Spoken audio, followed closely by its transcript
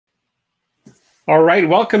All right,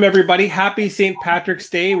 welcome everybody. Happy St. Patrick's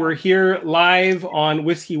Day. We're here live on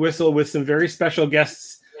Whiskey Whistle with some very special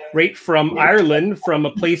guests right from Ireland, from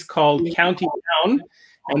a place called County Down,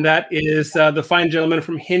 and that is the fine gentleman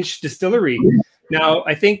from Hinch Distillery. Now,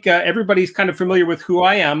 I think everybody's kind of familiar with who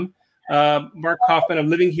I am, Mark Kaufman. I'm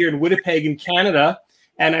living here in Winnipeg in Canada,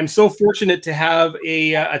 and I'm so fortunate to have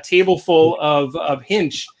a table full of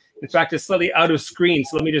Hinch. In fact, it's slightly out of screen,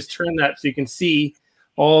 so let me just turn that so you can see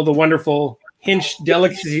all the wonderful Hinch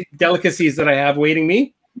delicacies that I have waiting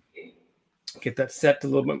me. Get that set a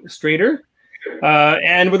little bit straighter.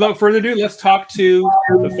 And without further ado, let's talk to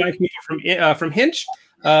the fine people from Hinch.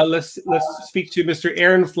 Let's speak to Mr.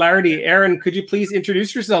 Aaron Flaherty. Aaron, could you please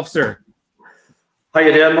introduce yourself, sir? How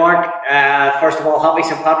you doing, Mark? First of all, happy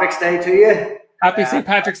St. Patrick's Day to you. Happy St.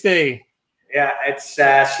 Patrick's Day. Yeah, it's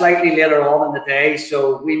slightly later on in the day,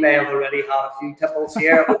 so we may have already had a few tipples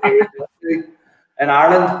here in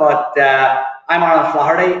Ireland, but I'm Aaron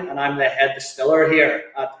Flaherty, and I'm the head distiller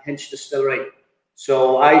here at Hinch Distillery.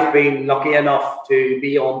 So I've been lucky enough to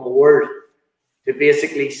be on board to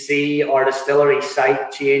basically see our distillery site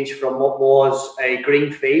change from what was a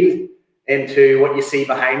green field into what you see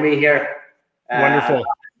behind me here. Wonderful.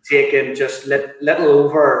 Taken just little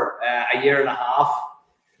over a year and a half.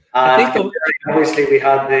 Obviously we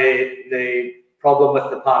had the problem with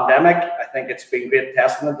the pandemic. I think it's been great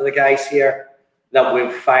testament to the guys here that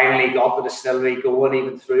we've finally got the distillery going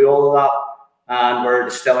even through all of that, and we're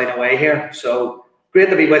distilling away here. So great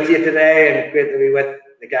to be with you today, and great to be with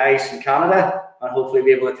the guys in Canada, and hopefully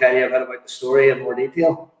be able to tell you a bit about the story in more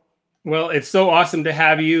detail. Well, it's so awesome to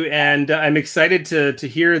have you, and I'm excited to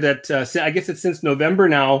hear that. I guess it's since November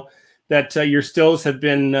now that your stills have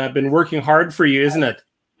been working hard for you, isn't it?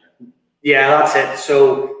 Yeah, that's it.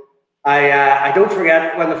 So I don't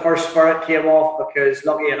forget when the first spirit came off, because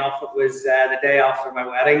lucky enough it was the day after my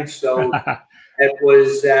wedding. So it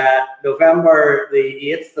was November the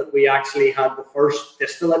 8th that we actually had the first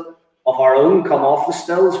distillate of our own come off the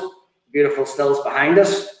stills, beautiful stills behind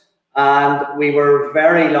us. And we were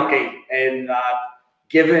very lucky in that,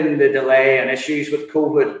 given the delay and issues with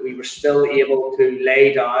COVID, we were still able to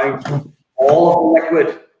lay down all of the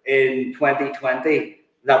liquid in 2020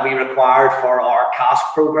 that we required for our cask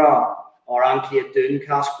program, our Ankea Dune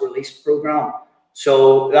cask release program.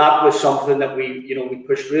 So that was something that we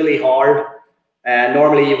pushed really hard.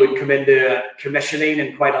 Normally you would come into commissioning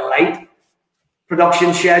in quite a light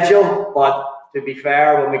production schedule, but to be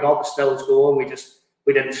fair, when we got the stills going,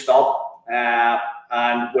 we didn't stop,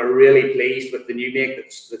 and we're really pleased with the new make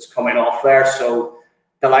that's coming off there. So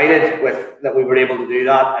delighted with that we were able to do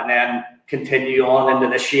that, and then continue on into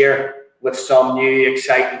this year with some new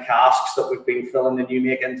exciting casks that we've been filling the new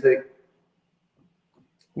make into.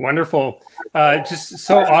 Wonderful. Just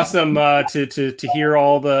so awesome to hear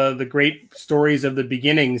all the great stories of the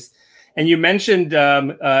beginnings. And you mentioned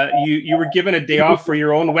you were given a day off for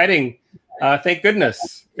your own wedding. Thank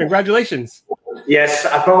goodness. Congratulations. Yes,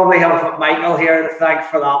 I probably have Michael here to thank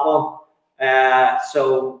for that one.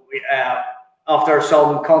 So after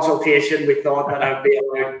some consultation, we thought that I'd be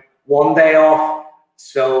allowed one day off.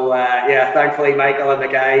 So yeah, thankfully Michael and the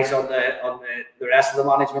guys on the rest of the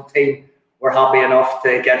management team were happy enough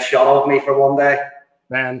to get shot of me for one day.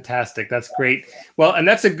 Fantastic. That's great. Well, and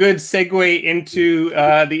that's a good segue into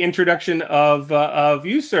the introduction of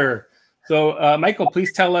you, sir. So Michael,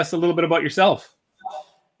 please tell us a little bit about yourself.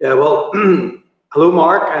 Yeah, well, hello,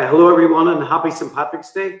 Mark. Hello, everyone, and happy St.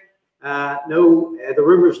 Patrick's Day. No, the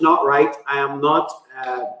rumor's not right. I am not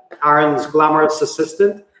Aaron's glamorous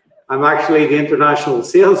assistant. I'm actually the international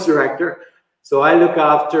sales director. So I look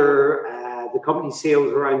after the company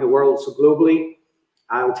sales around the world. So globally,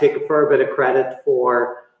 I'll take a fair bit of credit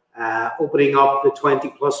for opening up the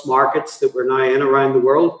 20+ markets that we're now in around the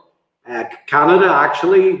world. Canada,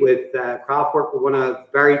 actually, with Craftwork, were one of the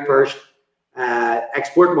very first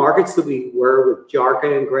export markets that we were with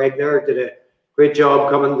Jarka and Greg there. Did a great job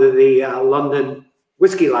coming to the London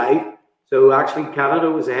Whiskey Live. So actually Canada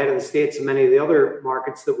was ahead of the States and many of the other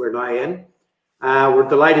markets that we're now in. We're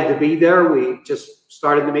delighted to be there. We just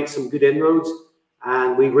started to make some good inroads,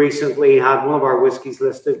 and we recently had one of our whiskies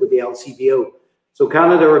listed with the LCBO. So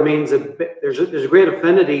Canada remains a bit, there's a great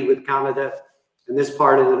affinity with Canada in this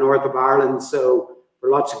part of the north of Ireland. So for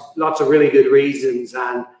lots of really good reasons,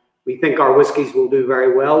 and we think our whiskies will do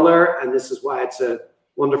very well there. And this is why it's a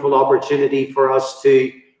wonderful opportunity for us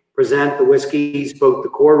to present the whiskies, both the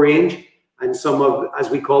core range and some of, as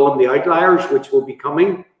we call them, the outliers, which will be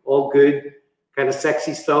coming, all good, kind of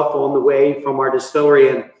sexy stuff on the way from our distillery.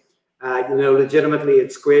 And, legitimately,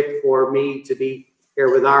 it's great for me to be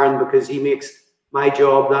here with Aaron, because he makes my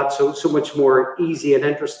job that so much more easy and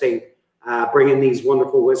interesting bringing these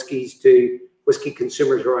wonderful whiskies to whiskey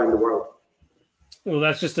consumers around the world. Well,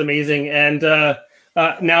 that's just amazing. And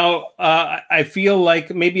now I feel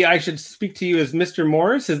like maybe I should speak to you as Mr.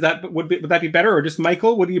 Morris. Would that be better, or just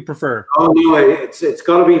Michael? What do you prefer? Oh no, it's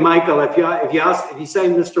got to be Michael. If you say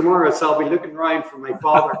Mr. Morris, I'll be looking around for my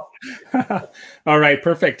father. All right,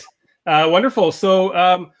 perfect, wonderful.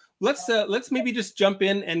 So let's maybe just jump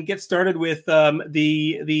in and get started with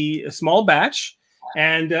the small batch,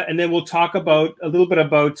 and then we'll talk about a little bit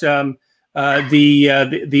about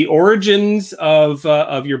the origins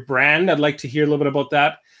of your brand. I'd like to hear a little bit about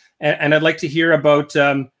that, and I'd like to hear about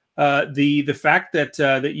the fact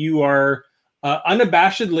that you are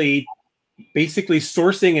unabashedly basically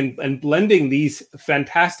sourcing and blending these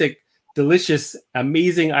fantastic, delicious,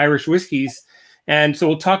 amazing Irish whiskeys. And so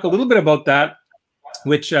we'll talk a little bit about that,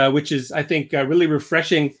 which is, I think, really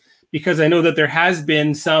refreshing, because I know that there has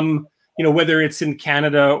been some, whether it's in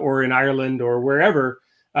Canada or in Ireland or wherever,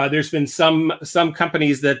 there's been some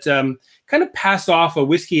companies that kind of pass off a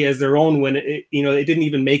whiskey as their own when it didn't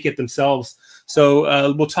even make it themselves.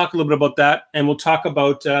 So we'll talk a little bit about that, and we'll talk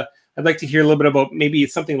about. I'd like to hear a little bit about maybe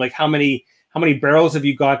it's something like how many barrels have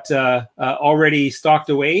you got already stocked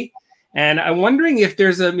away, and I'm wondering if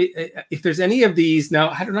there's any of these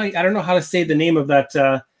now. I don't know how to say the name of that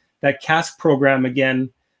cask program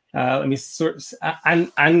again. Let me sort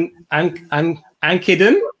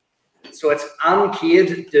Ankeden. So it's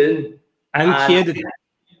Ankede Dún. Ankede.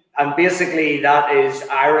 And basically that is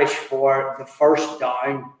Irish for the first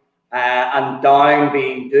down, and down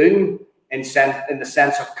being Dún in the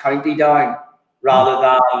sense of county down rather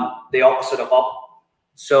than the opposite of up.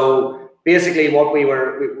 So basically what we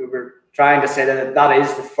were trying to say that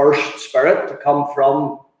is the first spirit to come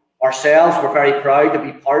from ourselves. We're very proud to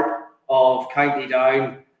be part of County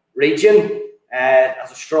Down region.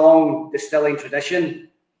 Has a strong distilling tradition.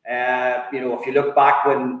 If you look back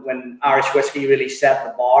when Irish whiskey really set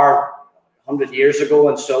the bar 100 years ago,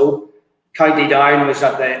 and so County Down was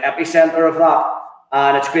at the epicenter of that.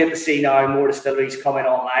 And it's great to see now more distilleries coming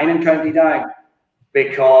online in County Down,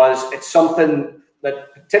 because it's something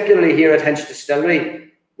that, particularly here at Hinch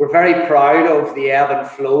Distillery, we're very proud of the ebb and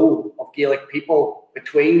flow of Gaelic people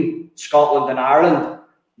between Scotland and Ireland.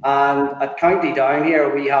 And at County Down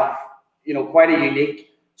here, we have, quite a unique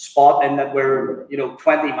spot in that we're,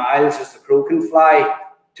 20 miles as the crow can fly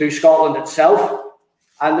to Scotland itself.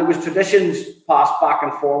 And there was traditions passed back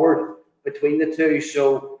and forward between the two.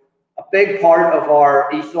 So a big part of our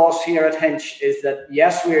ethos here at Hinch is that,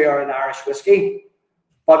 yes, we are an Irish whiskey,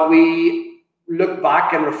 but we look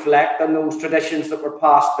back and reflect on those traditions that were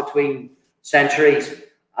passed between centuries.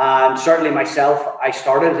 And certainly myself, I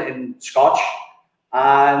started in Scotch,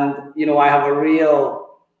 and, I have a real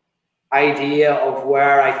idea of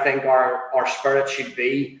where I think our spirit should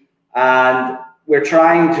be. And we're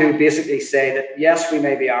trying to basically say that, yes, we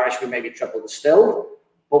may be Irish, we may be triple distilled,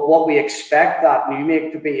 but what we expect that new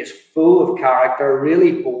make to be is full of character,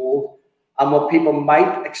 really bold, and what people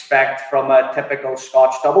might expect from a typical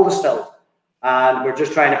Scotch double distilled. And we're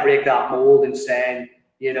just trying to break that mold and saying,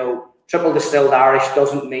 triple distilled Irish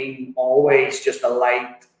doesn't mean always just a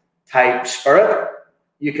light type spirit.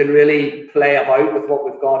 You can really play about with what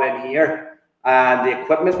we've got in here and the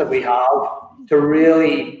equipment that we have to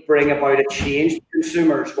really bring about a change to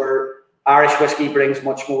consumers, where Irish whiskey brings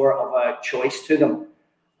much more of a choice to them.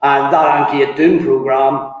 And that Ankede Dún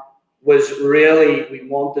program was really, we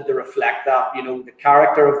wanted to reflect that, the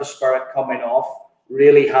character of the spirit coming off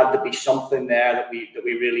really had to be something there that we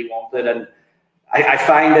really wanted. And I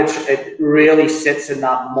find it really sits in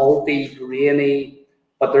that malty, grainy,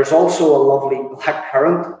 but there's also a lovely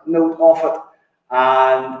blackcurrant note off it.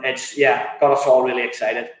 And it's, got us all really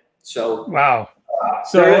excited. So wow.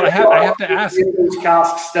 So I have to ask. Those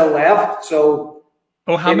casks still left. So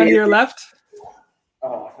how many are left?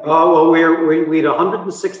 Well, we had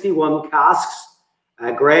 161 casks.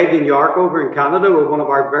 Greg and York over in Canada were one of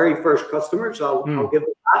our very first customers. I'll give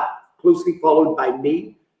it that. Closely followed by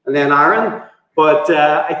me and then Aaron. But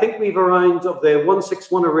I think we've around, of the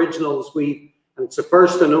 161 originals, and it's the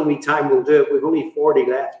first and only time we'll do it, we've only 40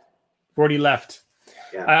 left. 40 left.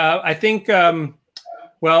 Yeah. I think, it's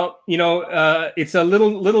a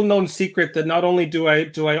little known secret that not only do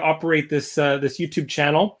I operate this YouTube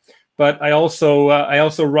channel, but I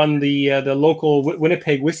also run the local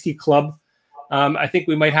Winnipeg Whiskey Club. I think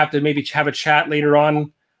we might have to maybe have a chat later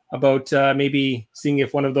on about maybe seeing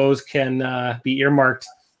if one of those can be earmarked.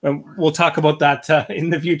 We'll talk about that in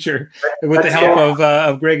the future with the help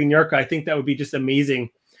of Greg and York. I think that would be just amazing.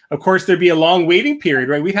 Of course, there'd be a long waiting period,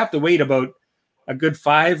 right? We'd have to wait about a good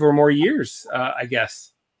 5 or more years, I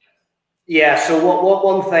guess. Yeah, so what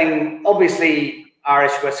one thing, obviously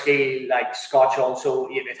Irish whiskey, like Scotch also,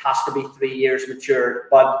 it has to be 3 years matured,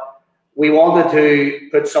 but we wanted to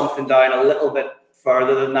put something down a little bit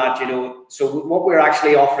further than that, you know. So what we're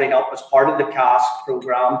actually offering up as part of the cask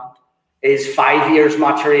program is 5 years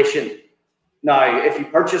maturation. Now, if you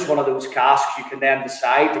purchase one of those casks, you can then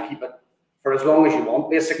decide to keep it for as long as you want,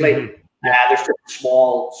 basically. Mm-hmm. Yeah. There's just a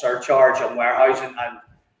small surcharge on warehousing, and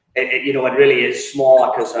it really is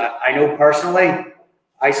small, because I know personally,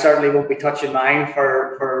 I certainly won't be touching mine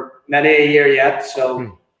for many a year yet.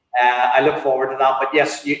 So I look forward to that. But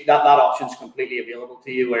yes, that option is completely available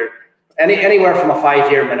to you, where anywhere from a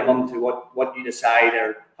 5-year minimum to what you decide,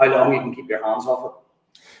 or how long you can keep your hands off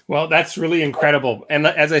it. Well, that's really incredible. And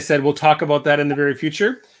as I said, we'll talk about that in the very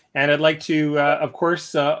future. And I'd like to, of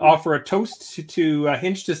course, offer a toast to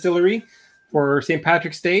Hinch Distillery for St.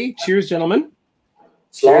 Patrick's Day. Cheers, gentlemen.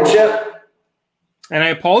 Cheers. And I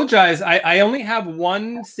apologize. I only have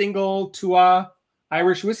one single Tua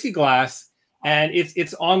Irish whiskey glass, and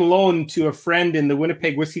it's on loan to a friend in the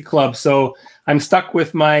Winnipeg Whiskey Club. So I'm stuck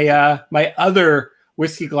with my my other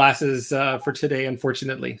whiskey glasses for today,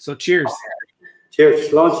 unfortunately. So cheers.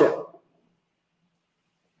 Cheers. Launch it.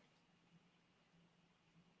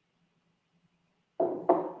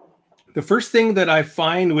 The first thing that I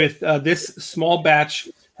find with this small batch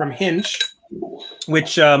from Hinch,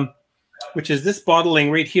 which is this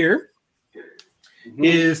bottling right here,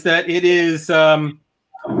 is that it is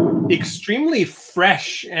extremely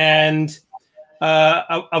fresh, and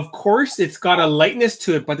of course it's got a lightness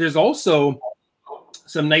to it, but there's also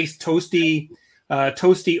some nice toasty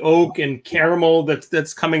oak and caramel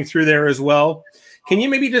that's coming through there as well. Can you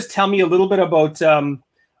maybe just tell me a little bit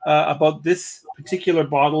about this particular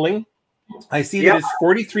bottling? I see that it's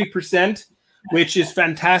 43%, which is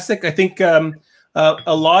fantastic. I think a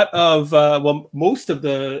lot of, most of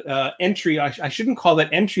the entry, I shouldn't call that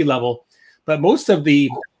entry level, but most of the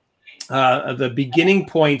beginning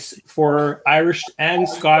points for Irish and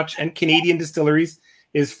Scotch and Canadian distilleries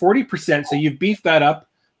is 40%. So you beef that up,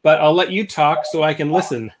 but I'll let you talk so I can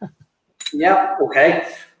listen. Yeah, okay.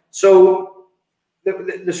 So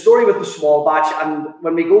the story with the small batch, and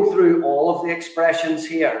when we go through all of the expressions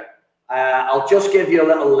here, I'll just give you a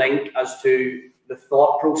little link as to the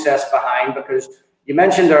thought process behind, because you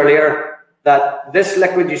mentioned earlier that this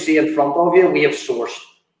liquid you see in front of you, we have sourced.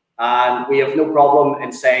 And we have no problem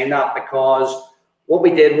in saying that, because what we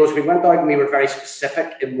did was we went out and we were very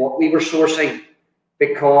specific in what we were sourcing,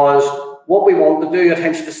 because what we want to do at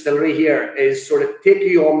Hinch Distillery here is sort of take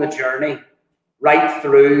you on the journey right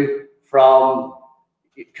through from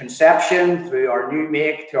conception through our new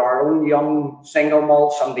make to our own young single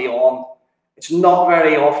malts and beyond. It's not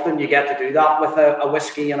very often you get to do that with a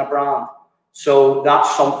whiskey and a brand. So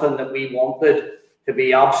that's something that we wanted to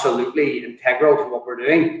be absolutely integral to what we're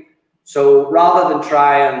doing. So rather than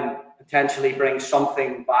try and potentially bring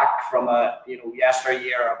something back from a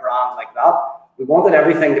yesteryear, a brand like that, we wanted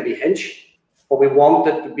everything to be Hinch, but we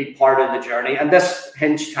wanted to be part of the journey. And this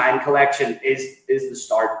Hinch Time Collection is the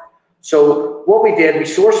start. So what we did, we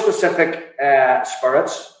sourced specific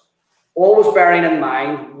spirits, always bearing in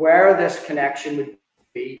mind where this connection would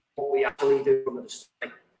be, what we actually do from the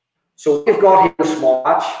distillery. So we've got here a small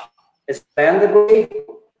batch. It's blended with.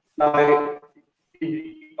 Now,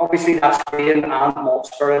 obviously that's grain and malt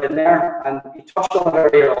spirit in there, and you touched on it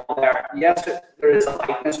earlier on there. Yes, there is a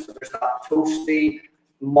lightness, but there's that toasty,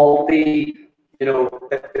 malty,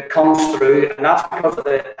 that comes through, and that's because of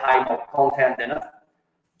the high malt content in it.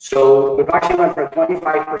 So we've actually went for a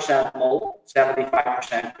 25% malt,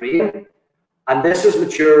 75% grain, and this is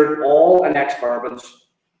matured all in ex-bourbons.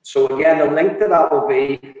 So again, the link to that will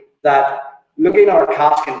be that looking at our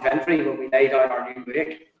cask inventory when we lay down our new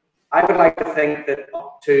make, I would like to think that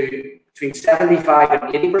up to between 75 and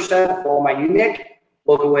 80% of all my new make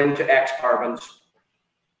will go into ex-bourbons.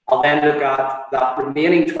 I'll then look at that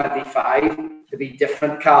remaining 25 to be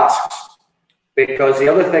different casks, because the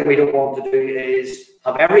other thing we don't want to do is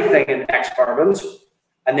have everything in ex-bourbons,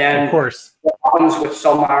 and then of course what happens with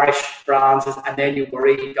some Irish brands is, and then you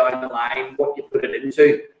worry down the line what you put it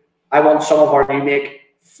into. I want some of our new make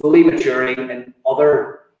fully maturing in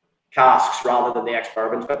other casks rather than the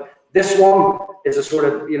ex-bourbons. But this one is a sort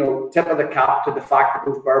of tip of the cap to the fact that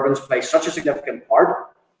those bourbons play such a significant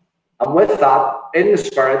part. And with that, in the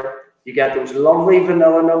spirit, you get those lovely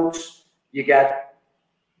vanilla notes. You get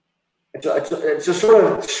it's a sort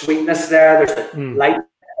of sweetness there. There's a light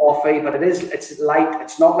toffee, but it's light.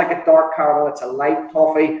 It's not like a dark caramel. It's a light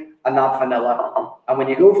toffee and that vanilla. And when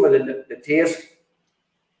you go for the taste,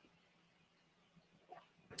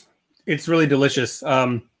 it's really delicious.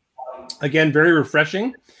 Again, very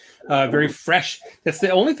refreshing. very fresh. That's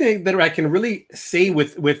the only thing that I can really say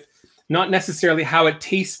with not necessarily how it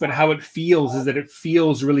tastes, but how it feels, is that it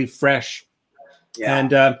feels really fresh. Yeah.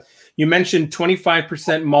 And you mentioned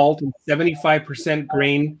 25% malt and 75%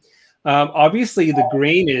 grain. Obviously, the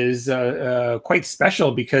grain is quite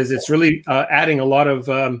special because it's really adding a lot of,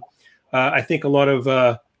 I think, a lot of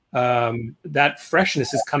that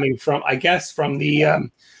freshness is coming from, I guess, from the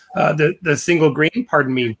single grain,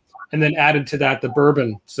 pardon me, and then added to that the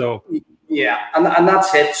bourbon. So yeah, and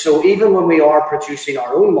that's it. So even when we are producing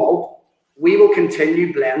our own malt, we will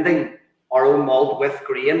continue blending our own malt with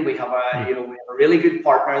grain. We have a we have a really good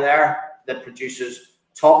partner there that produces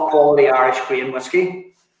top quality Irish grain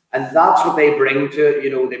whiskey, and that's what they bring to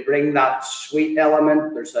it. They bring that sweet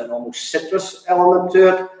element. There's an almost citrus element to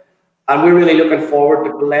it, and we're really looking forward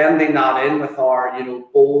to blending that in with our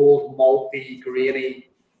bold, malty, grainy.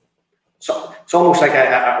 So it's almost like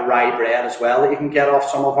a rye bread as well that you can get off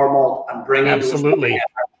some of our malt and bring in. Absolutely.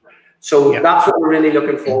 So that's what we're really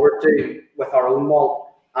looking forward to with our own malt.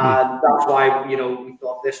 And that's why, we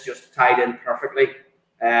thought this just tied in perfectly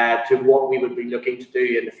to what we would be looking to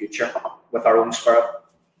do in the future with our own spirit.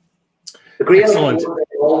 The grain is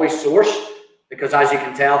always sourced because, as you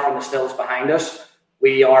can tell from the stills behind us,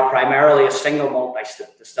 we are primarily a single malt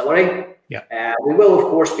distillery. Yeah. We will, of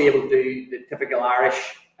course, be able to do the typical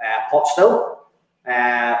Irish pot still,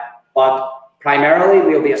 but primarily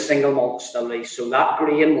we'll be a single malt distillery, so that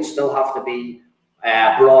grain will still have to be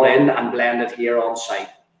brought in and blended here on site.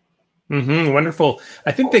 Wonderful.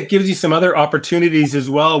 I think that gives you some other opportunities as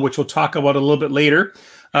well, which we'll talk about a little bit later.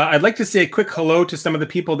 I'd like to say a quick hello to some of the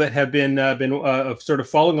people that have been sort of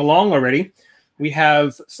following along already. We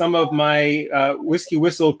have some of my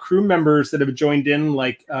WhiskyWhistle crew members that have joined in,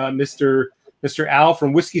 like Mr. Al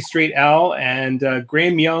from Whiskey Straight Al, and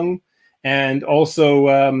Graham Young, and also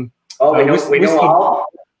we know Al.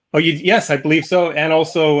 Oh, yes, I believe so. And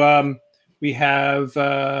also we have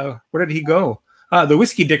where did he go? The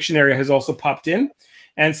Whiskey Dictionary has also popped in,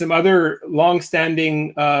 and some other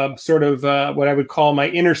long-standing sort of what I would call my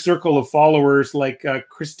inner circle of followers, like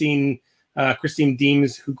Christine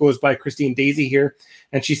Deems, who goes by Christine Daisy here,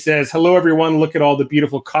 and she says, "Hello, everyone. Look at all the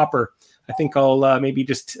beautiful copper." I think I'll maybe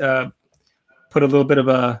just put a little bit of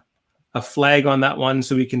a flag on that one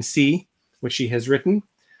so we can see what she has written.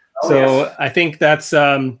 Yes. I think that's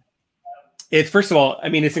it. First of all, I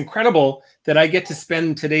mean, it's incredible that I get to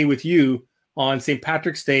spend today with you on St.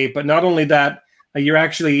 Patrick's Day, but not only that, you're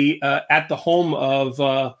actually at the home of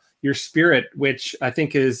your spirit, which I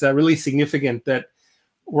think is really significant, that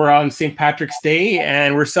we're on St. Patrick's Day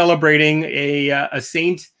and we're celebrating a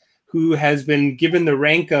saint who has been given the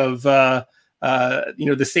rank of the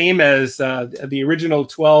same as the original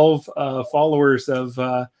 12 followers of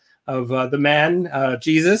the man,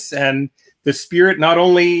 Jesus, and the spirit not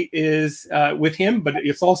only is with him, but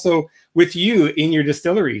it's also with you in your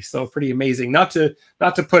distillery. So pretty amazing. Not to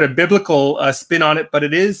put a biblical spin on it, but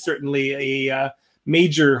it is certainly a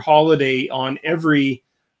major holiday on every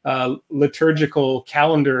liturgical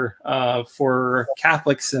calendar for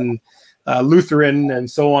Catholics and Lutheran and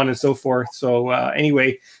so on and so forth. So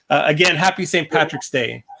anyway, again, happy St. Patrick's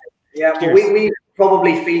Day. Yeah, well, we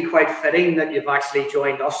probably feel quite fitting that you've actually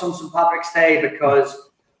joined us on St. Patrick's Day, because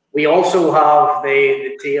we also have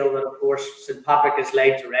the tale that, of course, St. Patrick is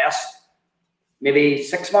laid to rest maybe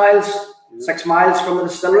 6 miles from the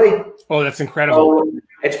distillery. Oh, that's incredible. So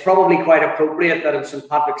it's probably quite appropriate that on St.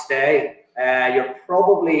 Patrick's Day, you're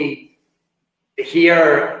probably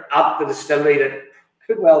here at the distillery that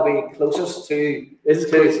could well be closest to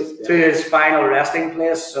his final resting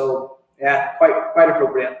place. So yeah, quite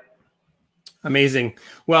appropriate. Amazing.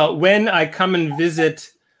 Well, when I come and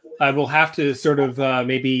visit, I will have to sort of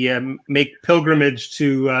maybe make pilgrimage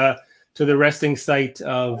to the resting site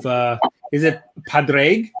of is it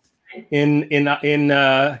Padraig in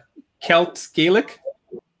Celt Gaelic?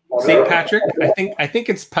 St. Patrick. I think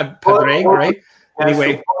it's Padraig, right?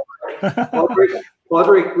 Anyway,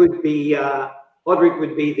 Padraig would be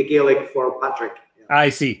the Gaelic for Patrick. Yeah. I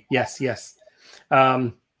see. Yes.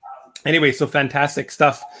 Anyway, so fantastic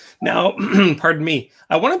stuff. Now, pardon me.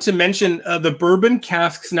 I wanted to mention the bourbon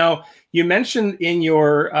casks. Now, you mentioned in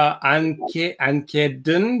your Ankeden,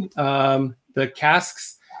 the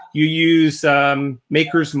casks, you use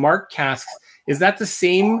Maker's Mark casks. Is that the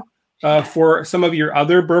same for some of your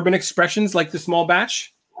other bourbon expressions, like the small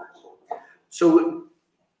batch? So,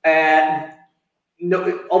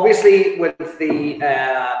 no, obviously, with the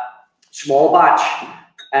small batch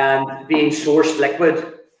and being sourced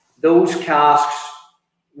liquid, those casks,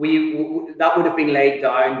 that would have been laid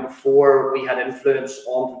down before we had influence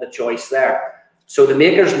onto the choice there. So the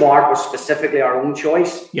Maker's Mark was specifically our own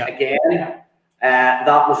choice. Yeah. Again,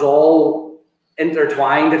 that was all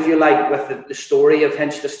intertwined, if you like, with the story of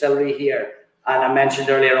Hinch Distillery here. And I mentioned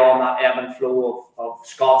earlier on that ebb and flow of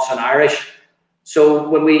Scots and Irish. So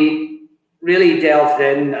when we really delved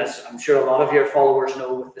in, as I'm sure a lot of your followers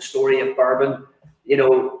know, with the story of bourbon, you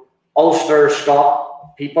know, Ulster,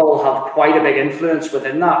 Scott people have quite a big influence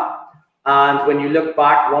within that. And when you look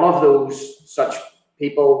back, one of those such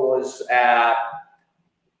people was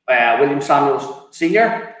William Samuels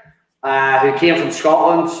Sr., who came from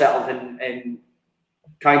Scotland, settled in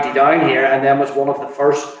County Down here, and then was one of the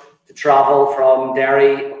first to travel from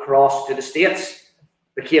Derry across to the States,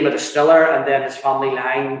 became a distiller, and then his family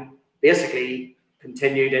line basically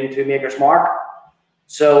continued into Maker's Mark.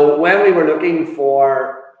 So when we were looking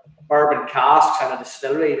for bourbon casks and a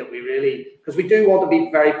distillery that we really, because we do want to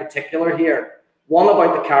be very particular here, one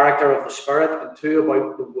about the character of the spirit and two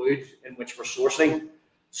about the wood in which we're sourcing.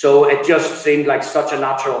 So it just seemed like such a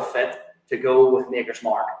natural fit to go with Maker's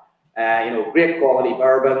Mark. You know, great quality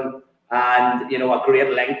bourbon and, you know, a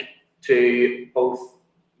great link to both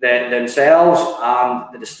themselves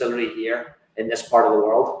and the distillery here in this part of the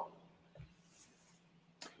world.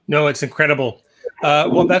 No, it's incredible.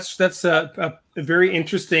 Well, that's very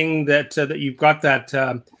interesting that that you've got that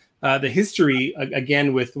the history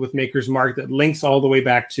again with Maker's Mark that links all the way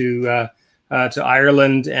back to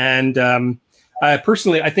Ireland. And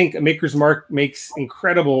personally, I think Maker's Mark makes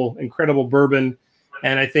incredible bourbon,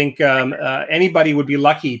 and I think anybody would be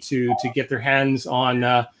lucky to get their hands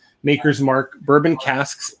on Maker's Mark bourbon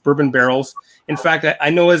casks, bourbon barrels. In fact, I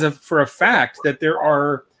know for a fact that there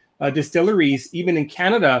are distilleries even in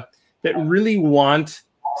Canada that really want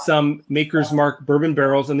some Maker's Mark bourbon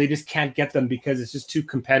barrels, and they just can't get them because it's just too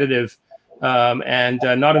competitive and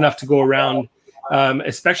not enough to go around.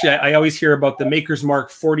 Especially, I always hear about the Maker's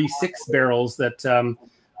Mark 46 barrels that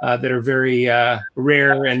are very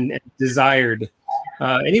rare and desired.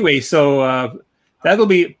 Anyway, so that'll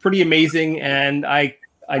be pretty amazing, and I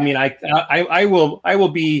will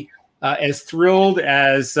be as thrilled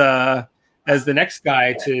as the next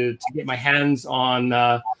guy to get my hands on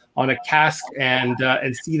a cask and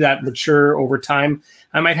see that mature over time.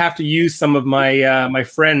 I might have to use some of my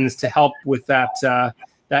friends to help with that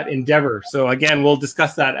endeavor. So again, we'll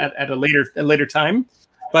discuss that at a later time.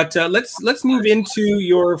 But let's move into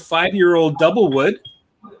your 5-year-old double wood,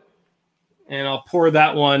 and I'll pour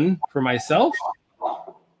that one for myself.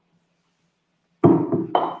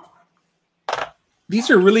 These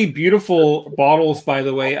are really beautiful bottles, by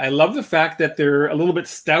the way. I love the fact that they're a little bit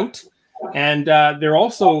stout, and they're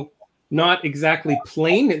also not exactly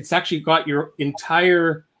plain. It's actually got your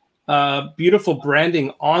entire beautiful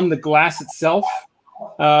branding on the glass itself.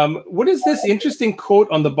 What is this interesting quote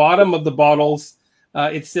on the bottom of the bottles?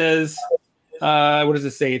 It says, what does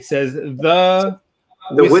it say? It says, the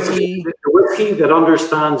whiskey that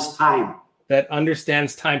understands time. That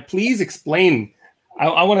understands time. Please explain.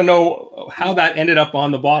 I want to know how that ended up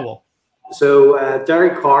on the bottle. So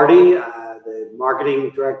Derek Hardy, the marketing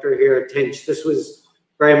director here at Hinch, this was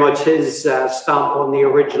very much his stamp on the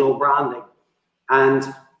original branding. And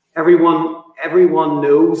everyone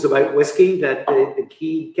knows about whiskey that the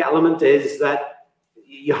key element is that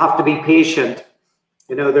you have to be patient.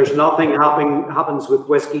 You know, there's nothing happens with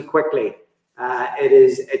whiskey quickly.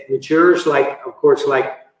 It matures like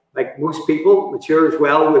most people, matures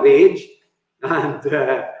well with age. And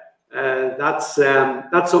that's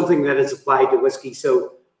something that is applied to whiskey.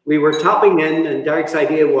 So we were tapping in, and Derek's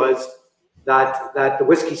idea was that the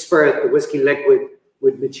whiskey spirit, the whiskey liquid,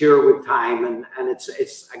 would mature with time, and it's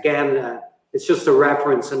again it's just a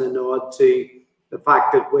reference and a nod to the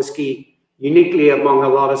fact that whiskey, uniquely among a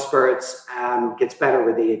lot of spirits, gets better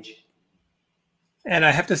with age. And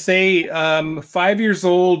I have to say, 5 years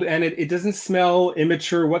old, and it doesn't smell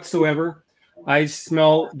immature whatsoever. I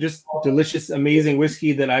smell just delicious, amazing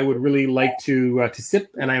whiskey that I would really like to sip,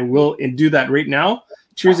 and I will do that right now.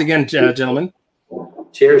 Cheers again, gentlemen.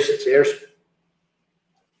 Cheers. Cheers.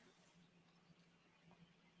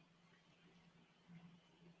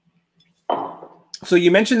 So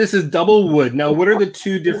you mentioned this is double wood. Now, what are the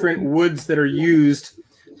two different woods that are used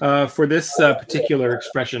for this particular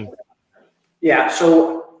expression? Yeah,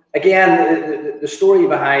 so again, the story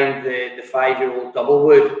behind the 5-year-old double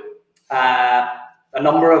wood, a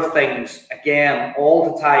number of things, again,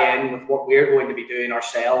 all to tie in with what we're going to be doing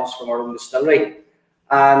ourselves from our own distillery.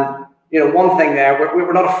 And, you know, one thing there,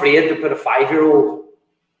 we're not afraid to put a 5-year-old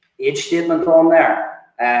age statement on there.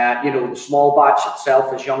 You know, the small batch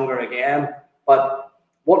itself is younger again. But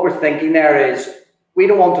what we're thinking there is we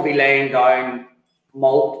don't want to be laying down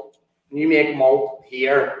malt. You make malt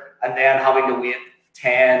here and then having to wait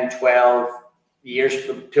 10, 12 years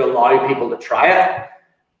to allow people to try it.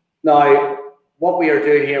 Now, what we are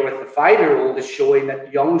doing here with the 5-year-old is showing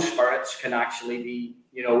that young spirits can actually be,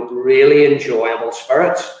 you know, really enjoyable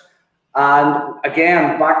spirits. And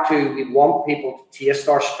again, back to, we want people to taste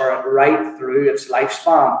our spirit right through its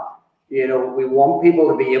lifespan. You know, we want people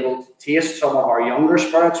to be able to taste some of our younger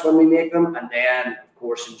spirits when we make them, and then, of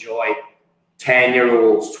course, enjoy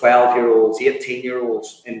 10-year-olds, 12-year-olds,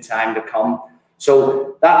 18-year-olds in time to come.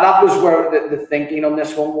 So that was where the thinking on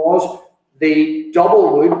this one was. The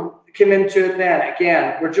double wood came into it then.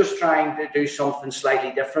 Again, we're just trying to do something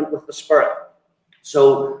slightly different with the spirit.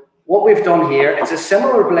 So what we've done here, it's a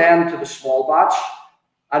similar blend to the small batch,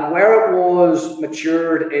 and where it was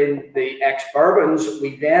matured in the ex-bourbons,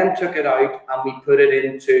 we then took it out and we put it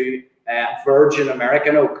into virgin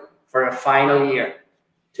American oak for a final year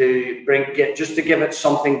to just to give it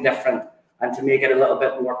something different and to make it a little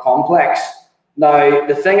bit more complex. Now,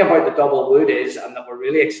 the thing about the double wood is, and that we're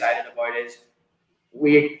really excited about, is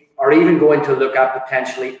we are even going to look at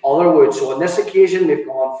potentially other woods. So on this occasion, we've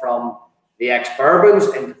gone from the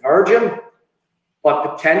ex-bourbons into virgin,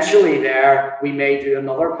 but potentially there we may do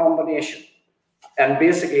another combination. And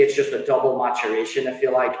basically it's just a double maturation, if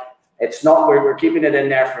you like. It's not where we're keeping it in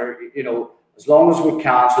there for, you know, as long as we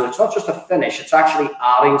can. So it's not just a finish, it's actually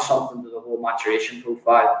adding something to the whole maturation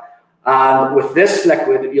profile. And with this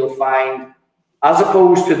liquid, you'll find, as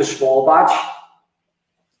opposed to the small batch,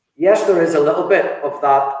 yes, there is a little bit of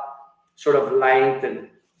that sort of light and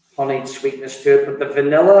honeyed sweetness to it, but the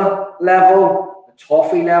vanilla level, the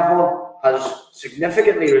toffee level has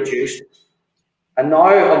significantly reduced. And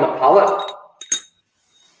now on the palate,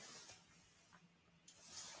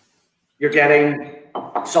 you're getting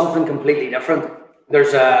something completely different.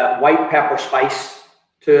 There's a white pepper spice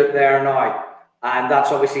to it there now, and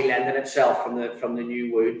that's obviously lending itself from the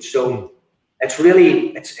new wood. So it's really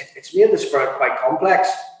it's made the spirit quite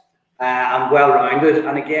complex and well rounded.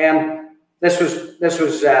 And again, this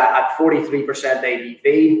was at 43%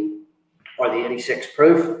 ABV, or the 86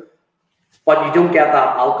 proof, but you don't get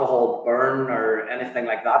that alcohol burn or anything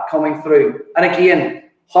like that coming through. And again,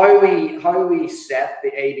 how we set the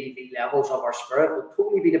ABV levels of our spirit will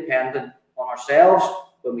totally be dependent on ourselves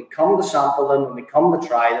when we come to sample them, when we come to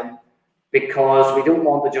try them, because we don't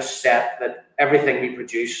want to just set that everything we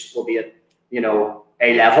produce will be at, you know,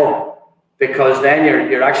 a level, because then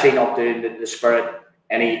you're actually not doing the spirit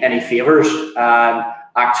any favors and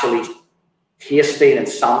actually tasting and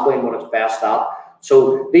sampling what it's best at.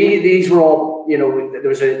 So these were all, you know, there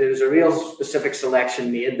was a real specific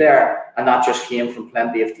selection made there, and that just came from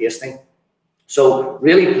plenty of tasting. So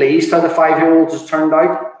really pleased how the 5-year-olds has turned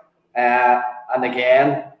out, and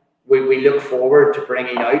again, we look forward to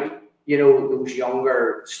bringing out, you know, those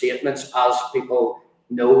younger statements as people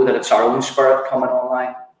know that it's our own spirit coming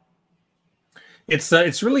online.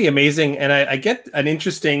 It's really amazing, and I get an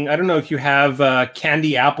interesting, I don't know if you have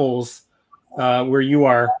candy apples where you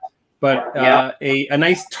are, but a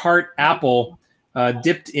nice tart apple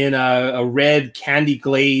dipped in a red candy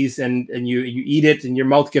glaze, and you eat it and your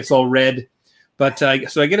mouth gets all red. But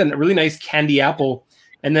so I get a really nice candy apple,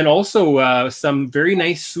 and then also some very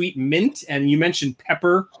nice sweet mint, and you mentioned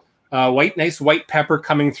pepper, nice white pepper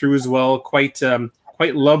coming through as well. Quite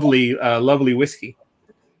lovely whiskey.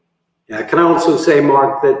 Yeah, can I also say,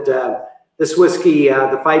 Mark, that this whiskey,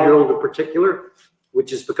 the 5-year-old in particular,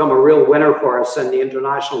 which has become a real winner for us in the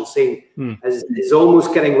international scene, is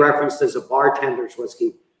almost getting referenced as a bartender's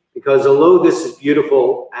whiskey, because although this is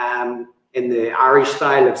beautiful in the Irish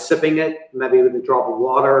style of sipping it, maybe with a drop of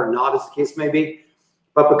water or not, as the case may be,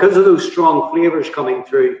 but because of those strong flavors coming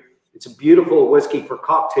through, it's a beautiful whiskey for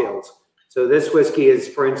cocktails. So this whiskey is,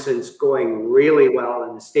 for instance, going really well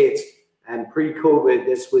in the States, and pre-COVID,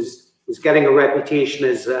 this was getting a reputation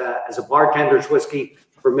as a bartender's whiskey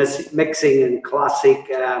for mixing in classic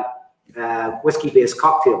whiskey-based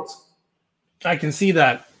cocktails. I can see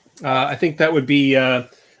that. I think that would be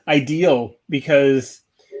ideal, because,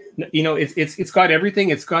 you know, it's got everything.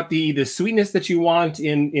 It's got the sweetness that you want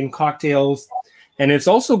in cocktails, and it's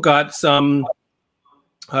also got some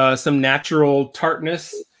natural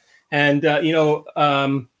tartness, and you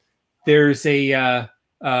know, there's a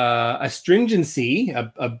astringency,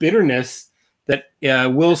 a bitterness that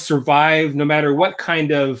will survive no matter what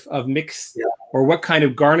kind of mix or what kind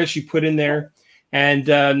of garnish you put in there. And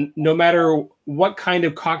no matter what kind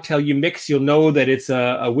of cocktail you mix, you'll know that it's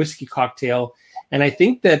a whiskey cocktail. And I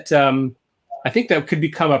think that could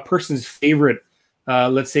become a person's favorite.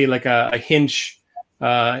 Let's say like a Hinch,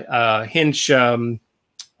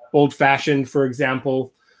 old fashioned, for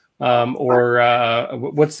example, or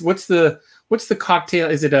what's what's the cocktail?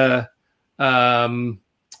 Is it a Boulevardier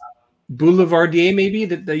maybe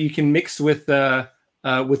that you can mix with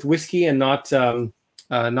whiskey and not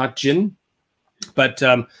gin? But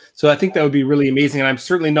so I think that would be really amazing. And I'm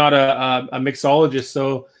certainly not a mixologist,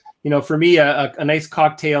 so for me, a nice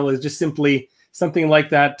cocktail is just simply something like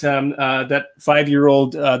that that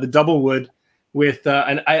 5-year-old the Doublewood with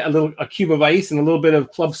a cube of ice and a little bit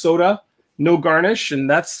of club soda, no garnish, and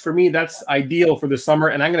that's for me, that's ideal for the summer.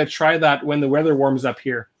 And I'm going to try that when the weather warms up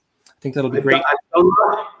here. I think that'll be great.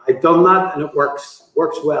 I've done that, and it works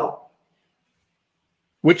well.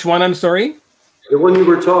 Which one? I'm sorry. The one you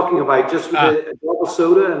were talking about, just with a double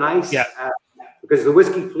soda and ice. Yeah. Because the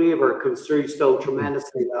whiskey flavor comes through still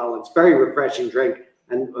tremendously well. It's very refreshing drink,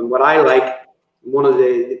 and what I like, one of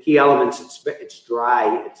the key elements, it's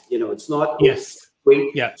dry. It's not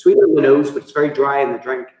sweet. Yeah, sweet on the nose, but it's very dry in the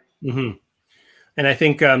drink. Mm-hmm. And I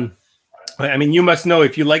think, I mean, you must know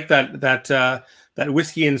if you like that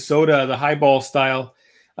whiskey and soda, the highball style.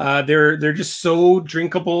 They're just so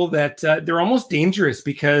drinkable that they're almost dangerous,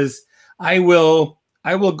 because I will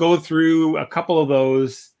go through a couple of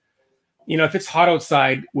those. If it's hot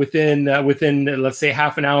outside within let's say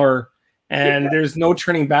half an hour, and there's no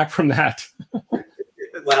turning back from that.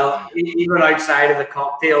 Well, even outside of the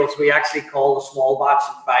cocktails, we actually call the small batch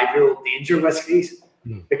and 5-year-old danger whiskies,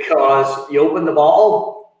 because you open the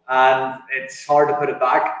bottle and it's hard to put it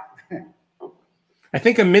back. I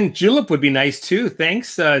think a mint julep would be nice too.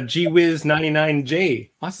 Thanks, GWiz99J.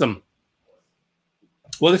 Awesome.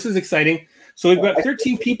 Well, this is exciting. So we've got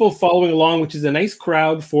 13 people following along, which is a nice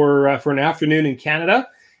crowd for an afternoon in Canada.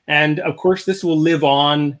 And of course, this will live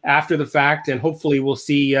on after the fact, and hopefully we'll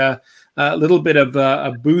see a little bit of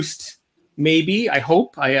a boost. Maybe, I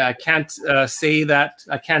hope. I can't say that.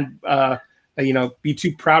 I can't be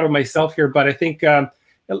too proud of myself here, but I think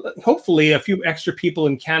hopefully a few extra people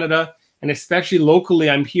in Canada, and especially locally.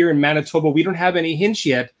 I'm here in Manitoba. We don't have any Hinch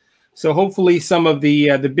yet. So hopefully some of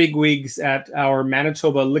the big wigs at our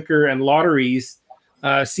Manitoba liquor and lotteries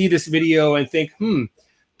see this video and think,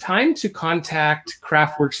 time to contact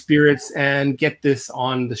Craftwork Spirits and get this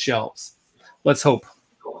on the shelves. Let's hope.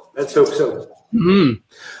 Let's hope so.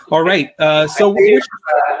 All right. Sorry,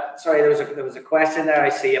 there was a question there I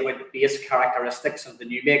see about the base characteristics of the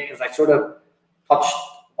new make, because I sort of touched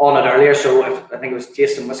on it earlier. So I think it was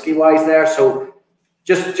Jason Whiskey Wise there. So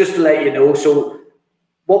just to let you know, so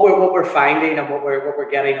what we're finding and what we're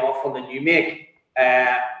getting off on the new make,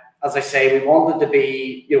 as I say, we wanted to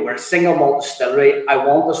be, we're a single malt distillery. I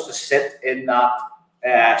want us to sit in that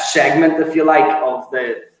segment, if you like, of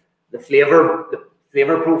the flavor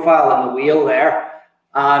profile and the wheel there.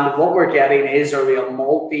 And what we're getting is a real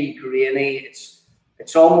malty, grainy.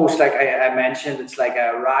 It's almost like I mentioned. It's like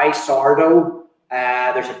a rye sourdough.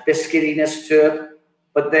 There's a biscuitiness to it,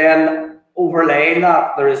 but then overlaying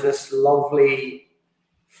that, there is this lovely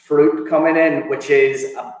fruit coming in, which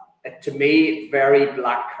is to me very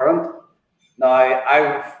black currant. Now,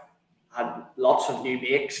 I've had lots of new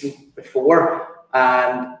makes before,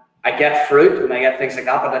 and I get fruit and I get things like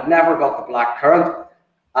that, but I've never got the black currant.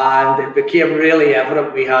 And it became really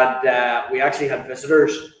evident. We actually had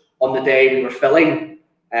visitors on the day we were filling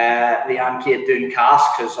the Ancade Dune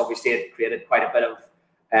cask, because obviously it created quite a bit of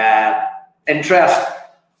interest.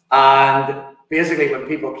 And basically, when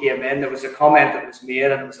people came in, there was a comment that was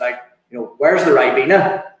made, and it was like, where's the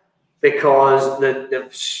Ribena? Because the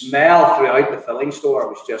smell throughout the filling store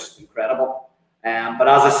was just incredible. But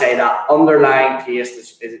as I say, that underlying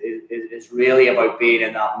taste is really about being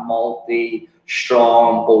in that malty,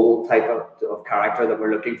 strong, bold type of character that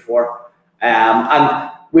we're looking for. And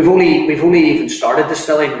we've only even started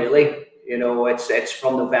distilling, really. It's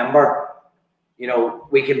from November.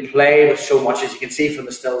 We can play with so much, as you can see from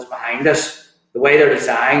the stills behind us. The way they're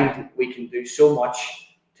designed, we can do so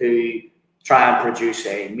much to try and produce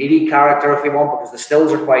a meaty character if we want, because the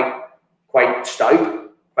stills are quite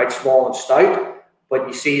stout, quite small and stout. But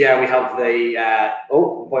you see there we have the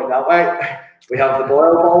point that way. We have the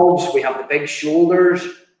boil bulbs, we have the big shoulders,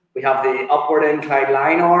 we have the upward inclined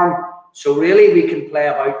line arm. So really we can play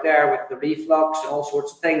about there with the reflux and all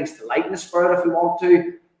sorts of things to lighten the spirit if we want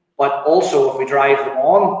to. But also if we drive them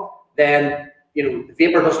on, then the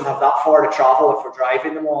vapor doesn't have that far to travel if we're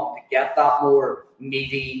driving them on to get that more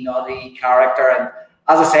meaty, nutty character. And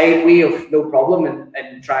as I say, we have no problem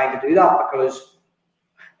in trying to do that, because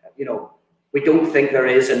we don't think there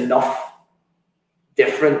is enough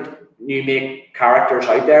different new make characters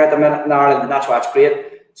out there at the minute in Ireland, and that's why it's great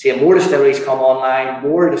seeing more distilleries come online,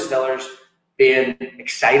 more distillers being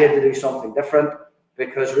excited to do something different,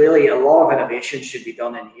 because really a lot of innovation should be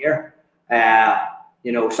done in here.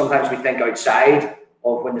 Sometimes we think outside,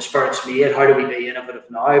 of when the spirit's made, how do we be innovative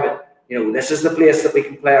now? But, you know, this is the place that we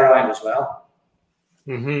can play around as well.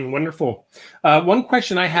 Wonderful. One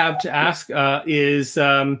question I have to ask is,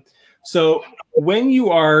 so when you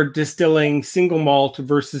are distilling single malt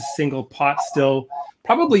versus single pot still,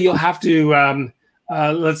 probably you'll have to,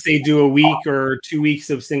 let's say, do a week or 2 weeks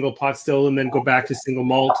of single pot still and then go back to single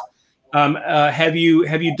malt. Have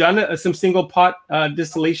you done some single pot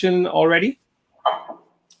distillation already?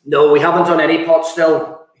 No, we haven't done any pot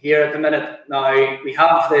still here at the minute. Now we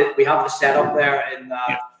have the setup there in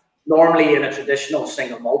that normally in a traditional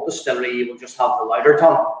single malt distillery you will just have the lauter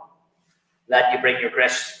tun that you bring your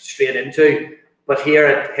grist straight into. But here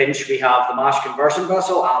at Hinch we have the mash conversion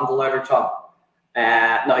vessel and the lauter tun.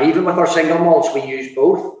 Now even with our single malts we use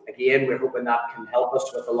both. Again, we're hoping that can help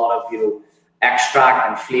us with a lot of, you know, extract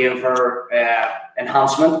and flavor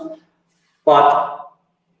enhancement. But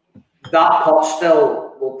that pot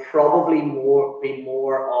still will probably be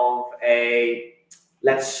more of a,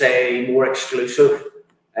 let's say, more exclusive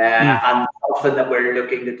and something that we're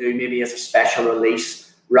looking to do maybe as a special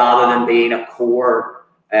release rather than being a core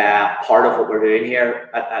part of what we're doing here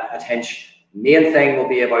at Hinch. Main thing will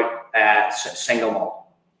be about single malt.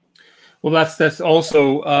 Well, that's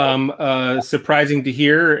also surprising to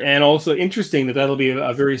hear, and also interesting that that'll be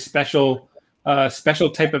a very special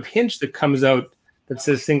type of Hinch that comes out that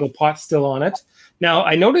says single pot still on it. Now,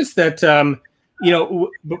 I noticed that, you know,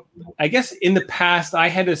 I guess in the past I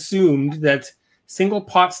had assumed that single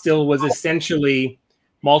pot still was essentially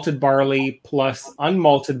malted barley plus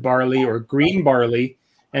unmalted barley or green barley,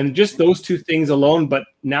 and just those two things alone. But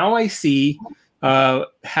now I see,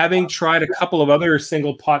 having tried a couple of other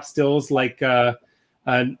single pot stills like Drum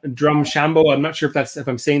Shambo, I'm not sure if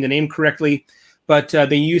I'm saying the name correctly, but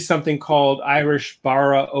they use something called Irish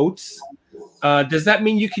Barra oats. Does that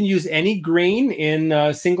mean you can use any grain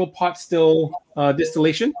in single pot still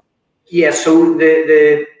distillation? Yeah, so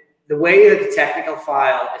the way that the technical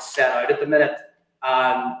file is set out at the minute,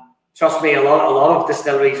 trust me, a lot of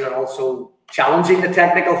distilleries are also challenging the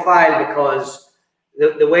technical file, because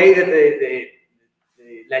the way that the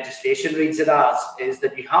legislation reads it as is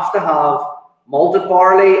that you have to have malted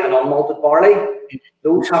barley and unmalted barley.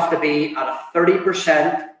 Those have to be at a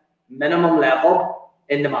 30% minimum level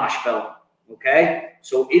in the mash bill. Okay,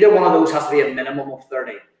 so either one of those has to be a minimum of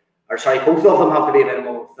 30, or sorry, both of them have to be a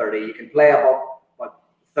minimum of 30. You can play above, but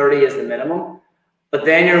 30 is the minimum. But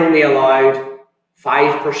then you're only allowed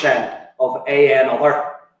 5% of AN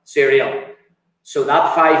other cereal. So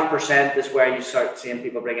that 5% is where you start seeing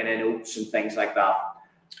people bringing in oats and things like that.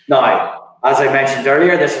 Now, as I mentioned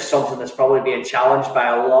earlier, this is something that's probably being challenged by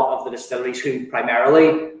a lot of the distilleries who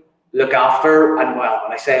primarily look after, and well,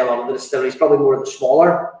 when I say a lot of the distilleries, probably more of the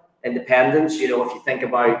smaller independents. You know, if you think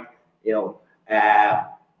about, you know,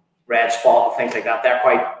 Red Spot and things like that,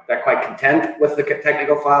 they're quite content with the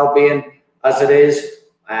technical file being as it is.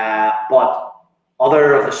 But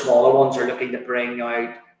other of the smaller ones are looking to bring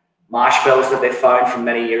out mash bills that they found from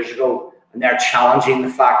many years ago, and they're challenging the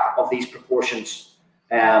fact of these proportions.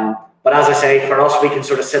 But as I say, for us, we can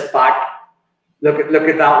sort of sit back, look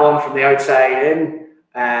at that one from the outside in,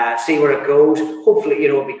 see where it goes. Hopefully, you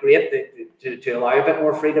know, it'd be great to allow a bit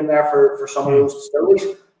more freedom there for some of those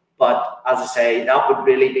distilleries. But as I say, that would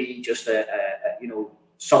really be just a you know,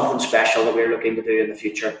 something special that we're looking to do in the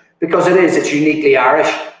future, because it's uniquely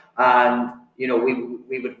Irish, and you know,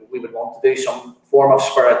 we would want to do some form of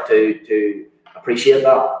spirit to appreciate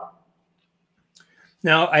that.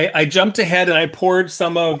 Now, I jumped ahead and I poured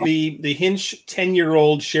some of the Hinch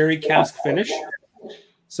 10-year-old sherry cask finish.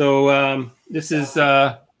 So this is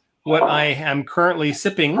what I am currently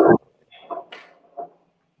sipping.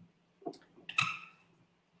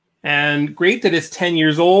 And great that it's 10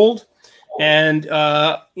 years old. And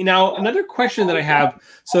you know, another question that I have.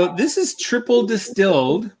 So this is triple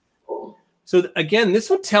distilled. So again, this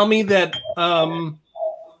would tell me that,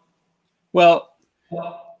 well,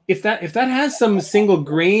 if that has some single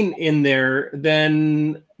grain in there,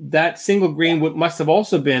 then that single grain must have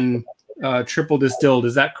also been triple distilled.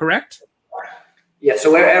 Is that correct? Yeah.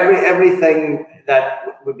 So everything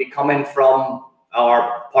that would be coming from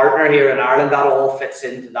our partner here in Ireland, that all fits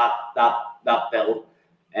into that bill.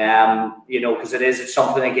 You know, because it's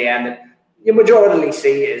something again that you majority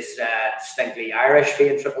see is distinctly Irish,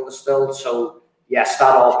 being triple distilled. So yes,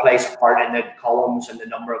 that all plays a part in the columns and the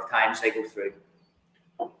number of times they go through.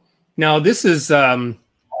 Now, this is, I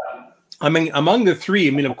mean, among the three,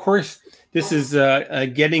 I mean, of course, this is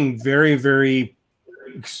getting very, very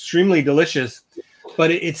extremely delicious, but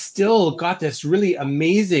it's still got this really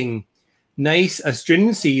amazing, nice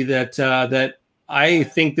astringency that I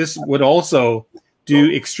think this would also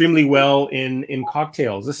do extremely well in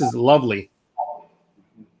cocktails. This is lovely.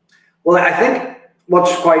 Well, I think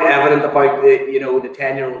what's quite evident about the, you know, the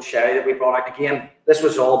 10-year-old sherry that we brought out, again, this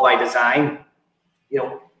was all by design. You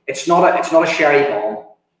know, it's not a sherry bomb.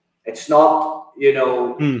 It's not, you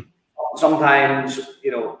know, sometimes,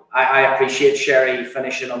 you know, I appreciate sherry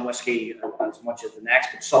finishing on whiskey as much as the next,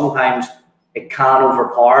 but sometimes it can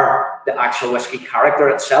overpower the actual whiskey character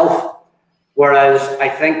itself. Whereas I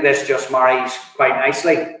think this just marries quite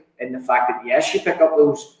nicely in the fact that, yes, you pick up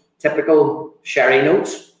those typical sherry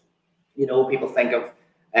notes. You know, people think of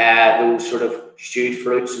those sort of stewed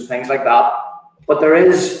fruits and things like that. But there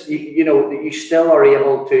is, you know, you still are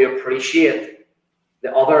able to appreciate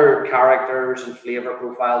the other characters and flavor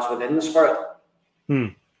profiles within the spirit.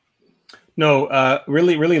 No,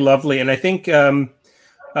 really, really lovely. And I think, I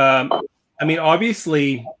mean,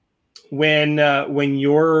 obviously, when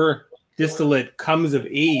your distillate comes of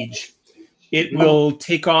age, it will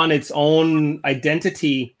take on its own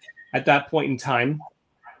identity at that point in time.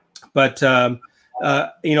 But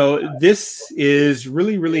you know, this is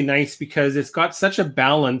really, really nice because it's got such a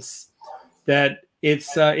balance that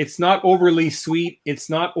it's not overly sweet, it's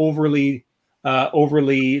not overly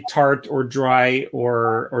tart or dry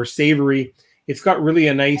or savory. It's got really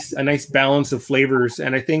a nice balance of flavors.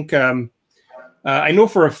 And I think I know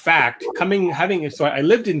for a fact, so I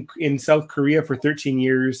lived in South Korea for 13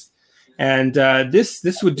 years, and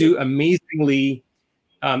this would do amazingly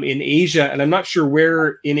in Asia. And I'm not sure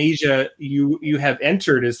where in Asia you have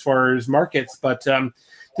entered as far as markets, but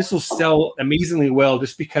this will sell amazingly well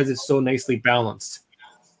just because it's so nicely balanced.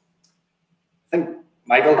 I think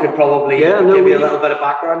Michael could probably give you a little bit of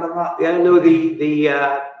background on that. Yeah, no,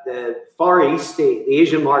 the Far East, the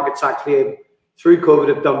Asian markets actually through COVID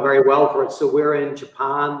have done very well for it. So we're in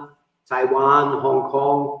Japan, Taiwan, Hong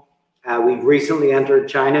Kong. We've recently entered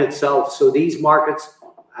China itself. So these markets,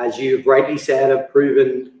 as you've rightly said, have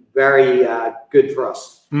proven very good for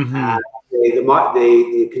us.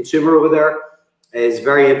 The consumer over there is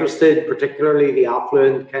very interested, particularly the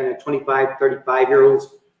affluent kind of 25, 35-year-olds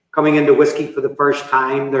coming into whiskey for the first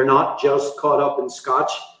time. They're not just caught up in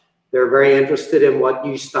Scotch. They're very interested in what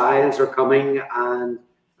new styles are coming. And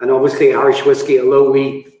obviously Irish whiskey, although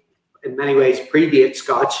we in many ways predate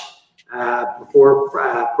Scotch before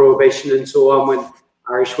Prohibition and so on, when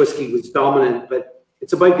Irish whiskey was dominant, but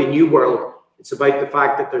it's about the new world. It's about the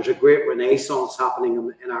fact that there's a great renaissance happening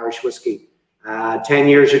in Irish whiskey. 10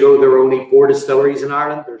 years ago, there were only 4 distilleries in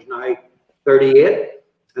Ireland. There's now 38.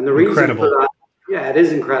 And the reason for that, yeah, it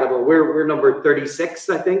is incredible. We're number 36,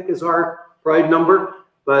 I think, is our proud number.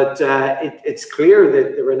 But it's clear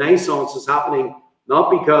that the renaissance is happening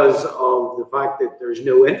not because of the fact that there's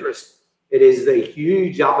no interest. It is the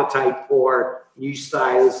huge appetite for new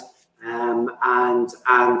styles, and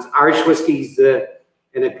Irish whiskey's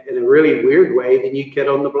in a really weird way the new kid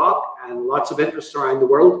on the block, and lots of interest around the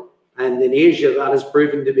world. And in Asia, that has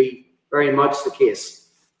proven to be very much the case.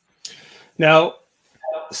 Now,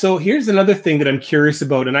 so here's another thing that I'm curious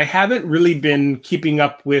about, and I haven't really been keeping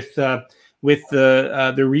up with the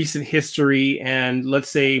recent history and, let's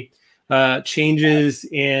say, changes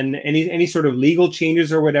in any sort of legal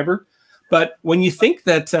changes or whatever. But when you think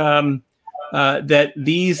that that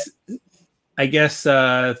these, I guess,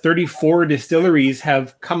 34 distilleries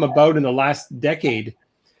have come about in the last decade,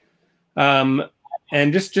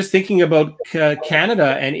 and just thinking about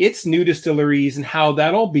Canada and its new distilleries and how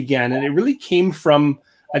that all began, and it really came from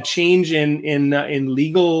a change in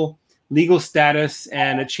legal status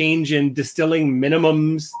and a change in distilling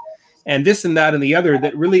minimums and this and that and the other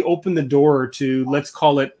that really opened the door to, let's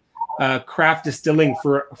call it, craft distilling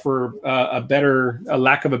for a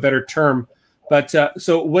lack of a better term. But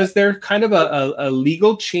so was there kind of a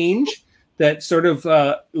legal change that sort of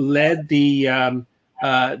led the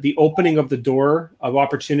opening of the door of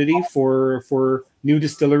opportunity for new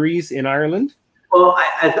distilleries in Ireland? Well,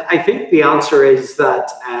 I think the answer is that,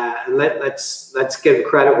 and let's give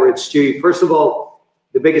credit where it's due. First of all,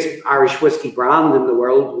 the biggest Irish whiskey brand in the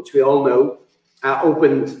world, which we all know,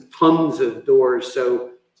 opened tons of doors. So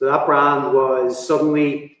that brand was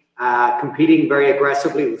suddenly competing very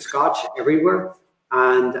aggressively with Scotch everywhere,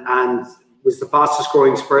 and was the fastest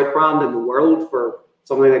growing spirit brand in the world for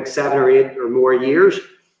something like 7 or 8 or more years.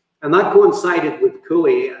 And that coincided with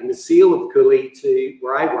Cooley and the sale of Cooley to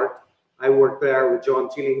where I worked. I worked there with John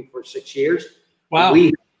Teeling for 6 years. Wow.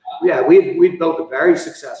 We built a very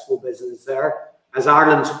successful business there as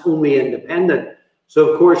Ireland's only independent. So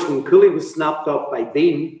of course, when Cooley was snapped up by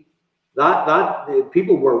Beam, that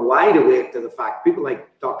people were wide awake to the fact. People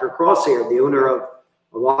like Dr. Crosshair, the owner of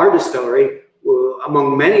our distillery,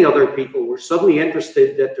 among many other people, were suddenly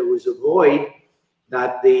interested that there was a void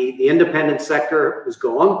that the independent sector was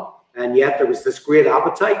gone, and yet there was this great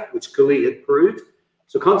appetite, which Cooley had proved.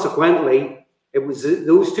 So consequently, it was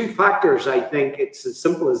those two factors, I think it's as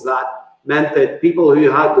simple as that, meant that people who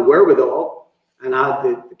had the wherewithal and had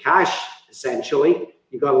the cash, essentially,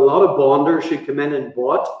 you got a lot of bonders who come in and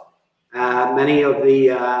bought many of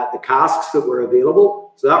the casks that were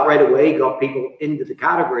available. So that right away got people into the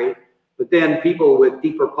category. But then people with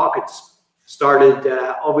deeper pockets started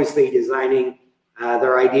obviously designing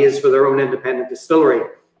their ideas for their own independent distillery.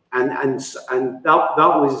 And that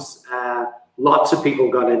was, lots of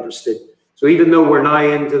people got interested. So even though we're now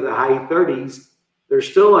into the high 30s, there's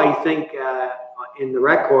still, I think, in the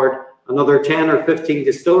record, another 10 or 15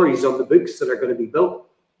 distilleries on the books that are going to be built.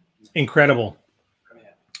 Incredible.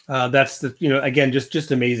 That's the, again,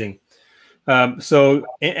 just amazing. So,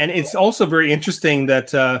 and it's also very interesting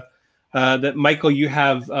that that Michael, you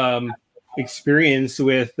have experience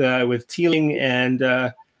with teeling, and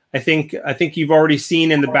I think you've already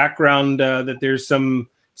seen in the background that there's some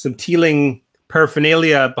teeling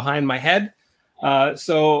paraphernalia behind my head.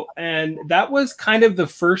 So, and that was kind of the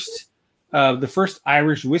first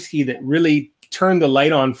Irish whiskey that really turned the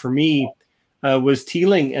light on for me, was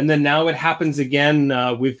teeling. And then now it happens again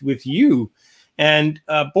with you. And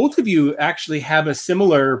both of you actually have a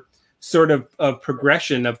similar sort of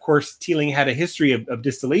progression. Of course, teeling had a history of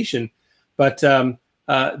distillation, but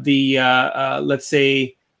let's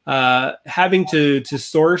say having to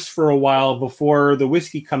source for a while before the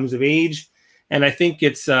whiskey comes of age. And I think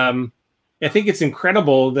it's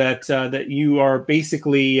incredible that that you are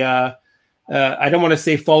basically I don't want to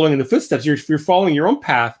say following in the footsteps. You're following your own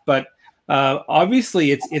path, but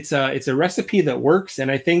obviously it's a recipe that works. And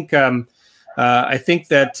I think that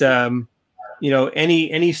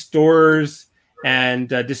any stores and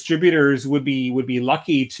distributors would be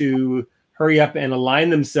lucky to hurry up and align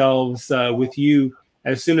themselves with you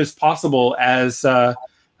as soon as possible, as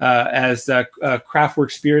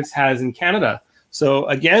Craftwork Spirits has in Canada. So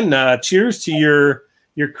again, cheers to your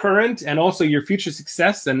current and also your future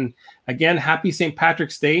success. And again, happy St.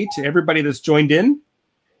 Patrick's Day to everybody that's joined in.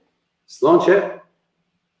 Slán.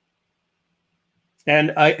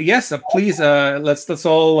 And yes, please let's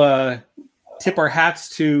all tip our hats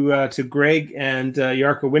to Greg and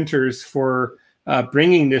Yarka Winters for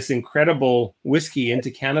bringing this incredible whiskey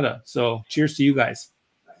into Canada. So cheers to you guys.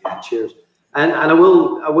 Yeah, cheers. And I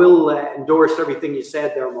will endorse everything you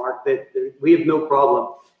said there, Mark, that we have no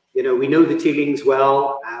problem. We know the Teelings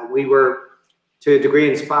well. We were, to a degree,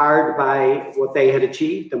 inspired by what they had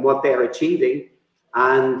achieved and what they are achieving.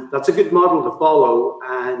 And that's a good model to follow.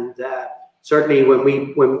 And certainly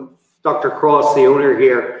when Dr. Cross, the owner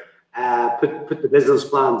here, put the business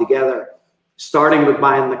plan together, starting with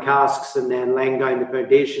buying the casks and then laying down the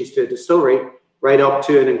foundations to a distillery, right up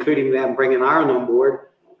to and including them bringing Aaron on board,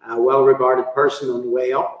 a well-regarded person on the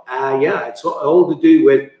way up. Yeah, it's all to do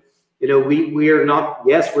with, we are not,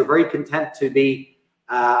 yes, we're very content to be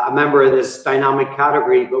a member of this dynamic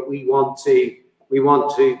category, but we want to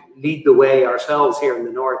lead the way ourselves here in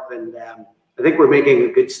the north, and I think we're making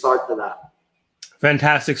a good start to that.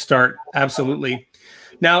 Fantastic start, absolutely.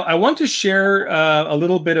 Now, I want to share a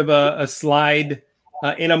little bit of a slide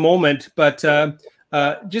in a moment, but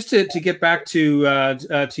just to get back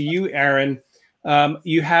to you, Aaron.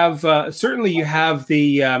 You have certainly you have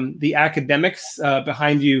the academics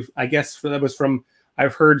behind you. I guess that was from,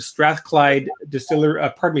 I've heard, Strathclyde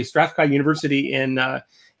Strathclyde University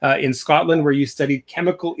in Scotland, where you studied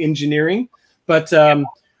chemical engineering. But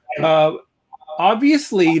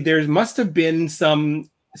obviously there must have been some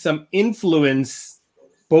influence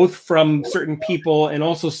both from certain people and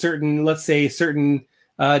also certain, let's say, certain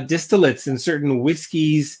distillates and certain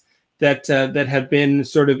whiskeys that have been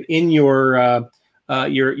sort of in your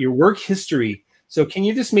work history. So can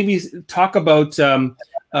you just maybe talk about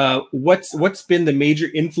what's been the major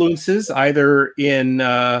influences, either in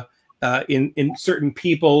certain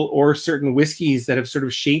people or certain whiskeys, that have sort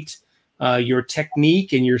of shaped your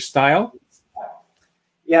technique and your style?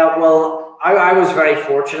 Yeah, well, I was very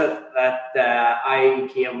fortunate that I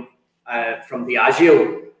came from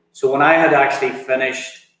Diageo. So when I had actually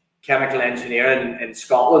finished chemical engineering in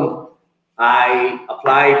Scotland, I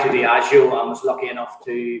applied to Diageo and was lucky enough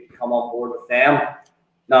to come on board with them.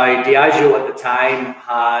 Now, Diageo at the time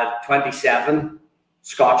had 27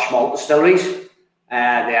 Scotch malt distilleries.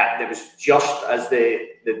 There was just as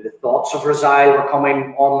the thoughts of Rosile were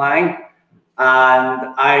coming online.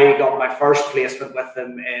 And I got my first placement with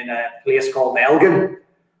them in a place called Elgin.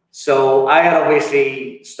 So I had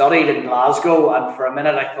obviously studied in Glasgow, and for a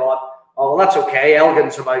minute I thought, oh, well, that's okay.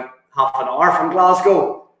 Elgin's about half an hour from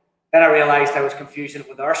Glasgow. Then I realized I was confusing it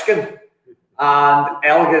with Erskine. and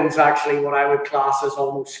Elgin's actually what I would class as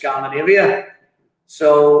almost Scandinavia.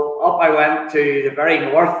 So up I went to the very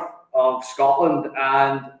north of Scotland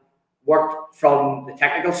and worked from the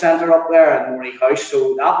technical centre up there in Moray House.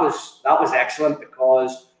 So that was excellent,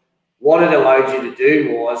 because what it allowed you to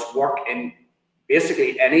do was work in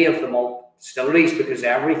basically any of the malt distilleries, because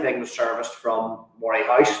everything was serviced from Moray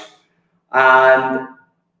House. And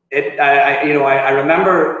I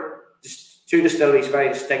remember just two distilleries very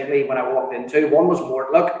distinctly when I walked into. One was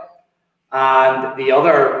Mortlach, and the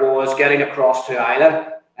other was getting across to Islay.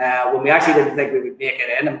 When we actually didn't think we would make it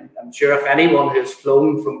in. I'm sure if anyone who's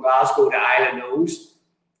flown from Glasgow to Islay knows,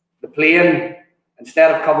 the plane,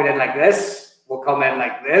 instead of coming in like this, will come in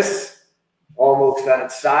like this, almost at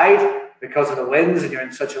its side, because of the winds, and you're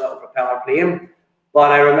in such a little propeller plane.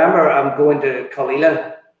 But I remember I'm going to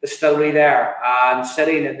Killala Distillery there, and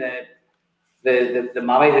sitting in the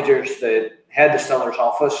manager's, the head distiller's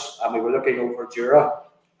office, and we were looking over Jura,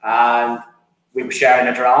 and we were sharing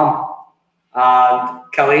a dram. And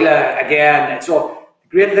Killala, again, it's all the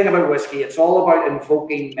great thing about whiskey. It's all about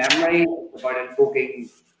invoking memory, about invoking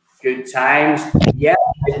good times. Yeah,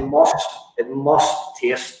 it must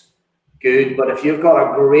taste good. But if you've got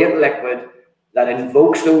a great liquid that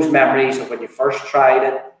invokes those memories of when you first tried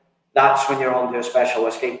it, that's when you're onto a special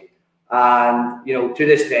whiskey. And to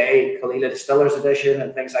this day, Killala Distillers Edition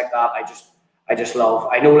and things like that, I just love.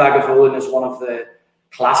 I know Lagavulin is one of the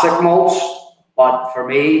classic malts, but for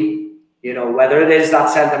me, whether it is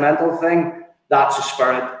that sentimental thing, that's a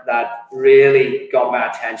spirit that really got my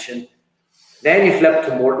attention. Then you flip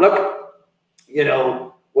to Mortlach,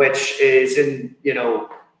 which is in,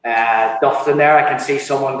 Dufton there. I can see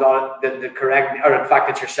someone got the correct, or in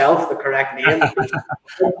fact, it's yourself, the correct name.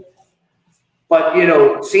 But,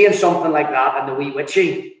 seeing something like that and the wee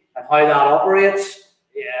witchy and how that operates,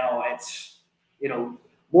 it's,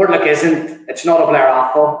 Mortlach it's not a Blair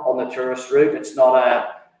Athol on the tourist route. It's not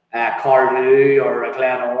a Cardew or a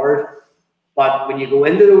Glen Ord, but when you go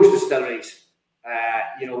into those distilleries,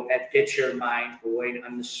 it gets your mind going,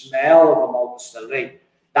 and the smell of a malt distillery,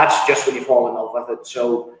 that's just when you fall in love with it.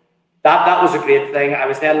 So that was a great thing. I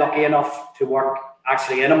was then lucky enough to work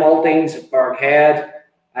actually in a maltings at Burghead.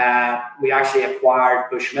 We actually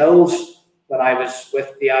acquired Bushmills when I was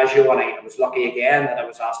with Diageo, and I was lucky again that I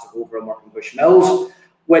was asked to go over and work in Bushmills,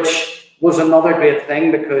 which was another great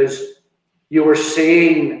thing, because you were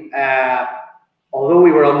seeing, although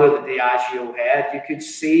we were under the Diageo head, you could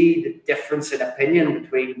see the difference in opinion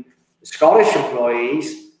between the Scottish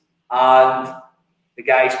employees and the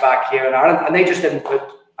guys back here in Ireland. And they just didn't put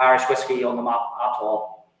Irish whiskey on the map at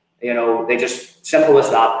all. They just, simple as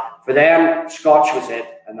that. For them, Scotch was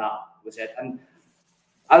it, and that was it. And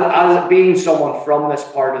as being someone from this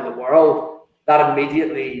part of the world, that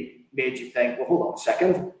immediately made you think, well, hold on a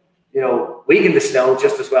second. We can distill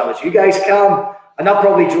just as well as you guys can. And that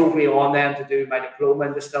probably drove me on then to do my diploma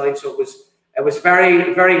in distilling. So it was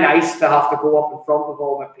very, very nice to have to go up in front of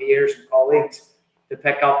all my peers and colleagues to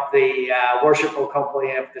pick up the Worshipful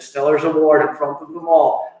Company of Distillers Award in front of them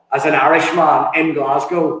all as an Irishman in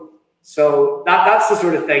Glasgow. So that's the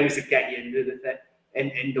sort of things that get you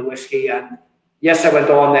into whiskey. And yes, I went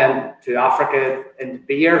on then to Africa into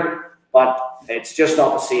beer, but it's just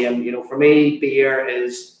not the same. For me, beer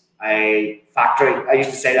is a factory. I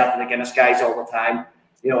used to say that to the Guinness guys all the time.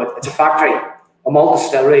 It's a factory. A malt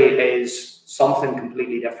distillery is something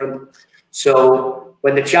completely different. So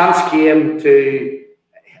when the chance came to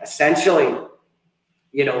essentially,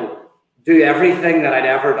 do everything that I'd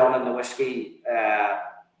ever done in the whiskey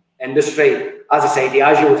industry, as I say,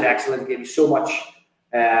 Diageo was excellent. Gave you so much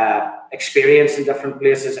experience in different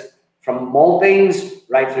places, from maltings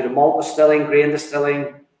right through to malt distilling, grain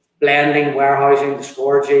distilling, blending, warehousing,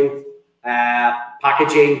 disgorging,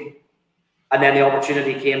 packaging, and then the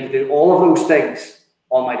opportunity came to do all of those things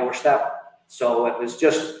on my doorstep. So it was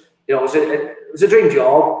just, it was a dream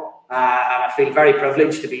job, and I feel very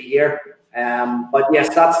privileged to be here. But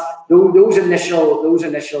yes, that's those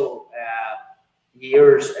initial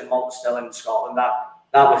years in malt distilling in Scotland.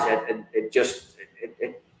 That was it.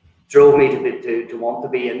 It drove me to want to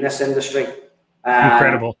be in this industry.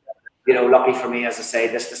 Incredible. Lucky for me, as I say,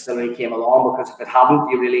 this distillery came along, because if it hadn't,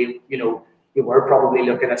 you were probably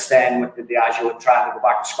looking at staying with the Diageo and trying to go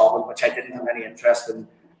back to Scotland, which I didn't have any interest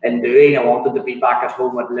in doing. I wanted to be back at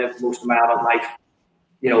home. I'd lived most of my adult life,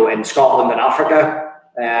 in Scotland and Africa,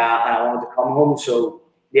 and I wanted to come home. So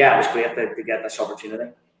yeah, it was great to get this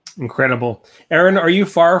opportunity. Incredible. Aaron, are you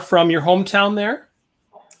far from your hometown there?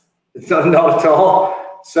 Not at all.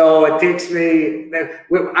 So it takes me.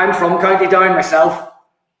 I'm from County Down myself.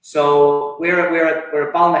 So we're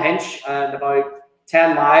at Hinch, and about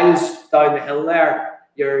 10 miles down the hill there,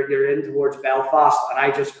 you're in towards Belfast, and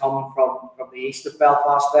I just come from the east of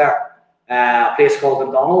Belfast there, a place called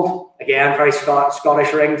Dundonald. Again, very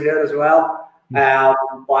Scottish ring to it as well.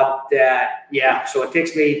 Yeah, so it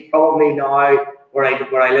takes me probably now, where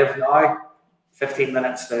I live now, 15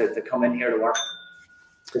 minutes to come in here to work.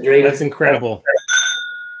 The dream. That's incredible.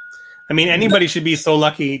 I mean, anybody should be so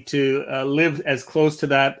lucky to live as close to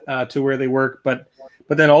that, to where they work, but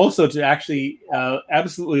then also to actually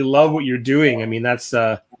absolutely love what you're doing. I mean, that's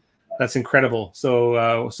incredible.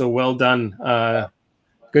 So well done.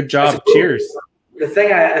 Good job. Cheers. The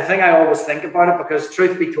thing I always think about it, because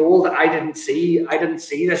truth be told, I didn't see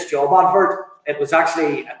this job advert. It was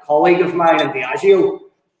actually a colleague of mine in Diageo,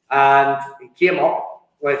 and he came up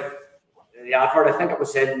with the advert. I think it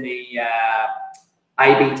was in the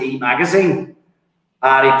IBD magazine,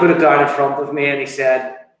 and he put it down in front of me, and he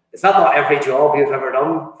said, "Is that not every job you've ever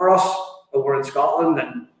done for us over in Scotland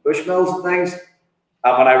and Bushmills and things?"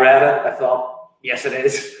 And when I read it, I thought, yes, it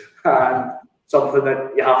is, and something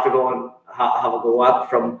that you have to go and have a go at,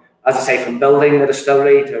 from, as I say, from building the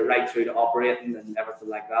distillery to right through to operating and everything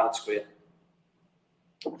like that. It's great.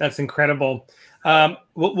 That's incredible.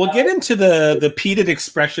 We'll get into the peated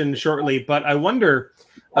expression shortly, but I wonder,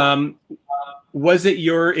 was it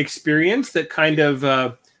your experience that kind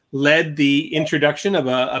of led the introduction of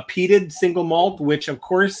a peated single malt, which of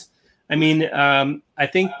course, I mean, I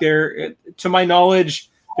think there, to my knowledge,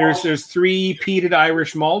 there's 3 peated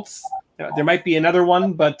Irish malts. There might be another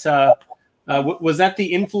one, but was that the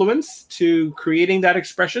influence to creating that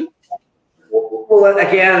expression? Well,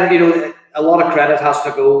 again, you know, a lot of credit has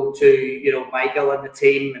to go to, you know, Michael and the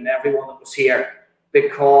team and everyone that was here,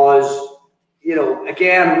 because, you know,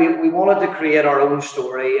 again, we wanted to create our own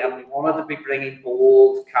story, and we wanted to be bringing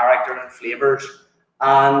bold character and flavors.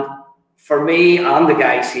 And for me and the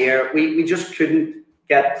guys here, we just couldn't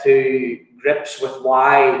get to grips with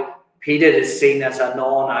why peated is seen as a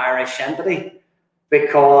non-Irish entity,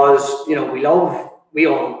 because, you know, we all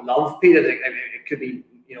love peated. It could be,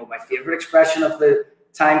 you know, my favorite expression of the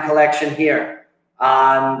time collection here.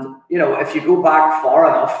 And, you know, if you go back far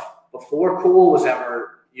enough, before coal was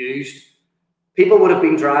ever used, people would have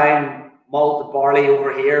been drying malted barley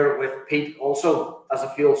over here with peat also as a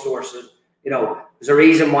fuel source. You know, there's a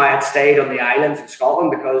reason why it stayed on the islands in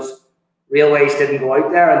Scotland, because railways didn't go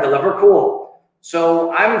out there and deliver coal.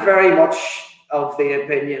 So I'm very much of the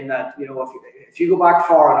opinion that, you know, if you go back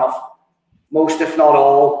far enough, most, if not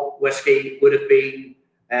all, whiskey would have been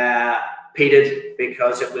peated,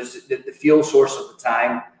 because it was the fuel source of the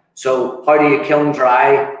time. So how do you kiln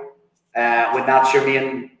dry when that's your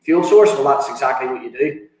main fuel source? Well, that's exactly what you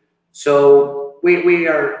do. So we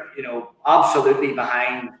are, you know, absolutely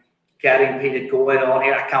behind getting peated going on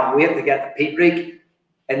here. I can't wait to get the peat rig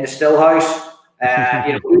in the still house.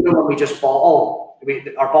 You know, even when we just bottle,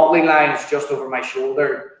 our bottling line is just over my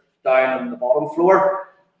shoulder down on the bottom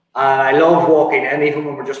floor, and I love walking in, even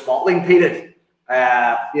when we're just bottling peated.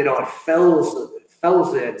 You know, it fills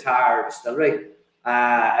the entire distillery,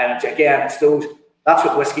 and it's those. That's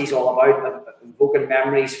what whiskey's all about: invoking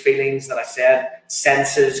memories, feelings that I said,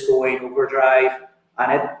 senses going overdrive,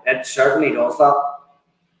 and it certainly does that.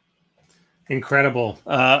 Incredible.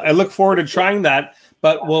 I look forward to trying that.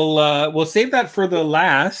 But we'll save that for the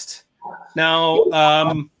last. Now,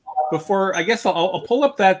 before, I guess I'll pull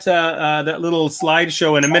up that that little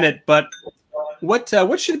slideshow in a minute. But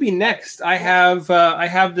what should be next? I have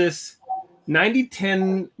this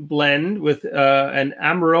 90-10 blend with an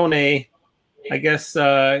Amarone, I guess,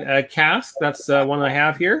 cask. That's one I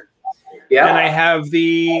have here. Yeah. And I have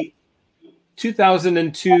the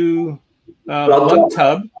 2002 Blood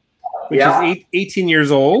Tub, which is 18 years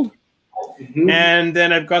old. Mm-hmm. And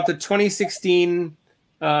then I've got the 2016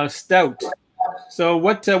 Stout. So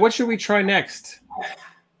what should we try next?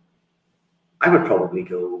 I would probably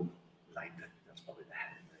go like that's probably the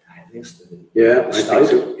heaviest. Yeah, I think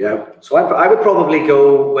so. Yeah. So I would probably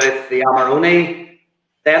go with the Amarone,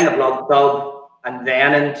 then the Blood Tub, and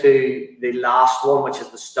then into the last one, which is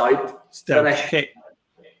the Stout finish. Okay.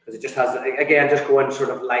 Because it just has, again, just going sort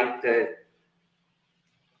of light.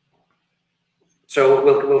 So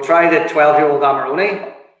we'll try the 12-year-old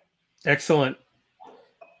Amarone. Excellent.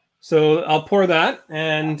 So I'll pour that,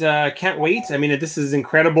 and can't wait. I mean, this is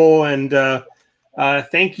incredible, and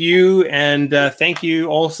thank you, and thank you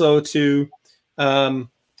also to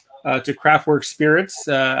Craftworks Spirits.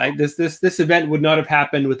 This event would not have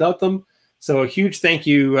happened without them. So a huge thank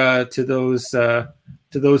you to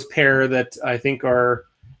those pair that I think are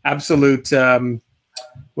absolute.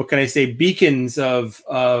 What can I say? Beacons of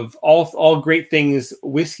all great things,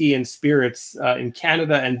 whiskey and spirits in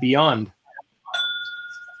Canada and beyond.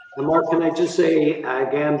 And Mark, can I just say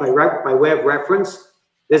again, by way of reference,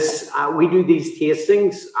 this we do these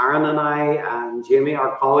tastings. Aaron and I and Jamie,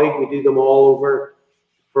 our colleague, we do them all over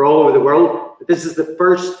the world. But this is the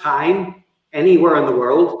first time anywhere in the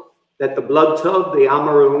world that the Blood Tub, the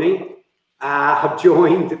Amarone, have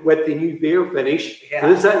joined with the new beer finish. Yeah.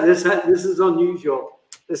 This is unusual.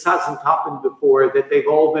 This hasn't happened before, that they've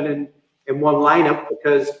all been in one lineup,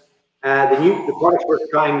 because the products we're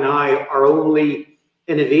trying now are only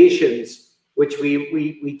innovations, which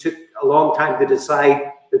we took a long time to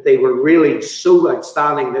decide that they were really so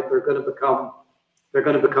outstanding that they're going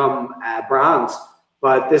to become brands.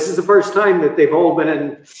 But this is the first time that they've all been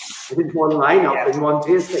in one lineup, in one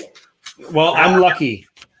tasting. Well, I'm lucky.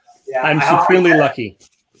 Yeah, I'm supremely lucky.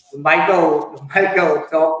 Michael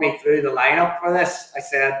talked me through the lineup for this. I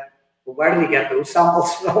said, well, where did he get those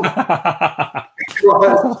samples from?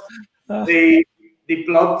 Because the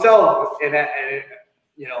Blood Tub,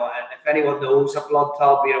 you know, if anyone knows a Blood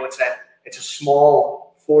Tub, you know, it's a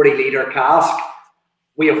small 40-litre cask.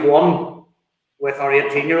 We have one with our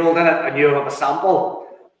 18-year-old in it, and you have a sample.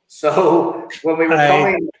 So when we were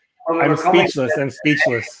coming, I'm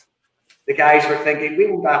speechless. The guys were thinking,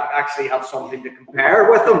 we won't actually have something to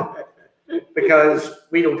compare with them because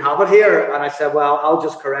we don't have it here. And I said, well, I'll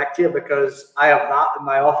just correct you because I have that in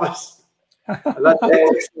my office. And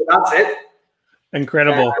that's it.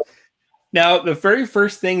 Incredible. Now, the very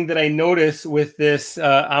first thing that I noticed with this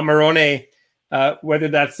Amarone, whether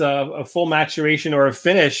that's a full maturation or a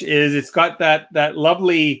finish, is it's got that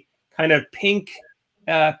lovely kind of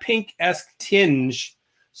pink-esque tinge.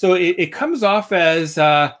 So it comes off as,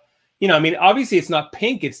 you know, I mean, obviously it's not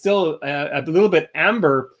pink. It's still a little bit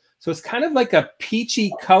amber. So it's kind of like a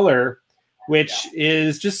peachy color, which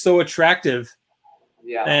is just so attractive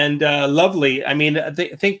and lovely. I mean, I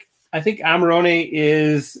think Amarone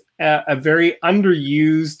is a very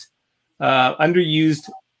underused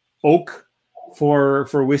oak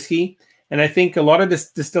for whiskey. And I think a lot of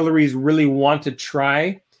distilleries really want to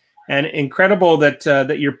try. And incredible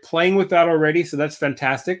that you're playing with that already. So that's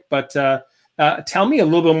fantastic. But tell me a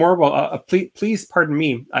little bit more about. Please pardon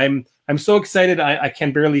me. I'm so excited. I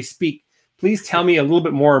can barely speak. Please tell me a little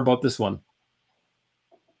bit more about this one.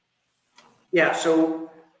 Yeah.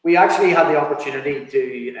 So we actually had the opportunity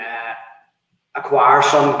to acquire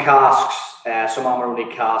some casks, some Amarone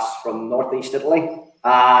casks from Northeast Italy,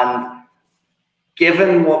 and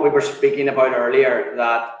given what we were speaking about earlier,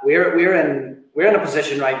 that we're in a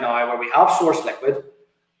position right now where we have sourced liquid,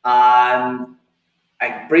 and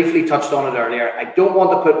I briefly touched on it earlier. I don't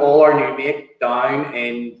want to put all our new make down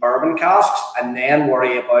in bourbon casks and then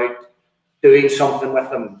worry about doing something with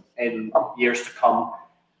them in years to come.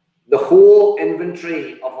 The whole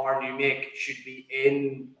inventory of our new make should be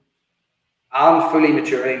in and fully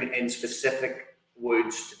maturing in specific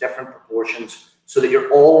woods to different proportions, so that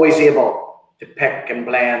you're always able to pick and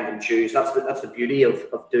blend and choose. That's the beauty of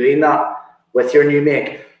doing that with your new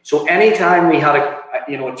make. So anytime we had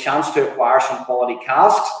a chance to acquire some quality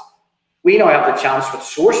casks, we now have the chance with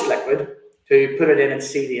sourced liquid to put it in and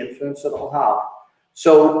see the influence that it'll have.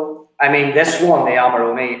 So I mean, this one, the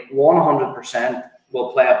Amarone, 100%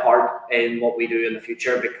 will play a part in what we do in the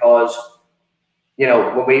future, because you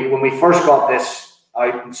know, when we first got this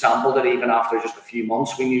out and sampled it, even after just a few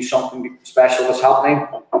months, we knew something special was happening.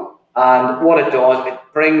 And what it does, it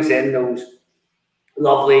brings in those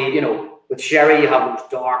lovely, you know, with sherry you have those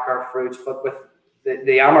darker fruits, but with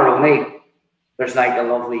the Amarone, there's like a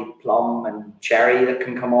lovely plum and cherry that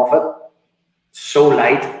can come off it. So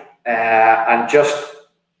light and just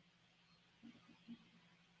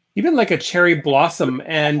even like a cherry blossom,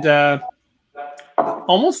 and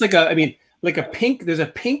almost like like a pink. There's a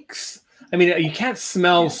pinks. I mean, you can't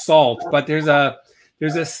smell salt, but there's a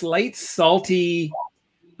slight salty,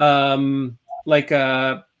 like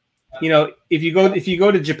a, you know, if you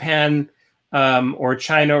go to Japan or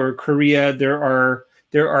China or Korea, there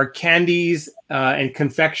are candies and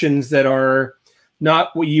confections that are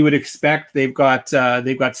not what you would expect. They've got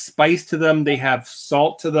spice to them. They have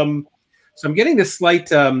salt to them. So I'm getting this slight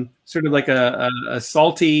sort of like a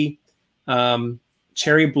salty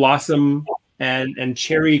cherry blossom and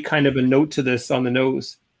cherry kind of a note to this on the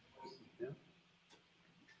nose.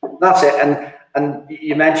 That's it. And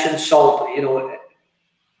you mentioned salt. You know,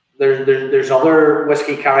 there's other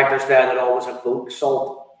whiskey characters there that always evoke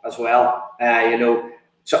salt as well. You know,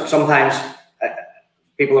 sometimes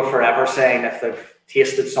people are forever saying if they've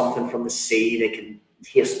tasted something from the sea, they can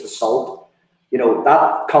taste the salt. You know,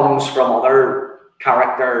 that comes from other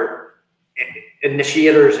character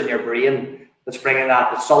initiators in your brain that's bringing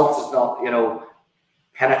that. The salt is not, you know,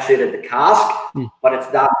 penetrated the cask, but it's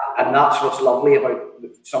that, and that's what's lovely about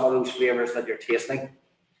some of those flavors that you're tasting.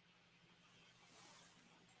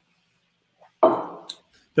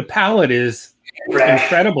 The palate is Fresh.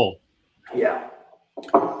 incredible. Yeah.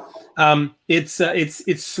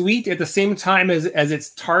 It's sweet at the same time as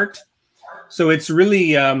it's tart, so it's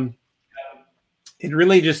really it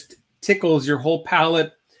really just tickles your whole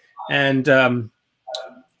palate, and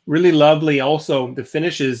really lovely. Also, the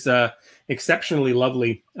finish is exceptionally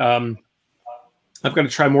lovely. I've got to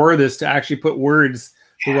try more of this to actually put words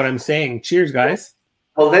to what I'm saying. Cheers, guys.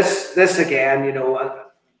 Well, this again, you know,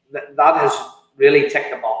 that has really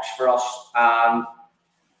ticked the box for us, and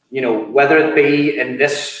you know, whether it be in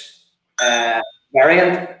this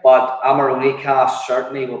variant, but Amarone cask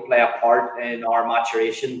certainly will play a part in our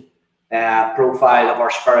maturation profile of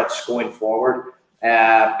our spirits going forward,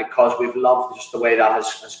 because we've loved just the way that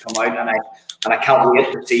has come out, and I can't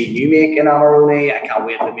wait to see you make an Amarone. I can't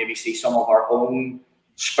wait to maybe see some of our own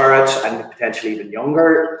spirits and potentially even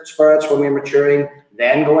younger spirits when we're maturing,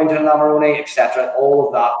 then going to an Amarone, etc. All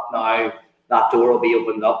of that now, that door will be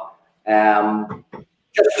opened up.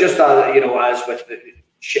 Just as, you know, as with the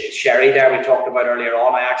sherry there we talked about earlier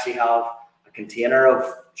on, I actually have a container of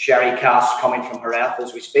sherry casks coming from Jerez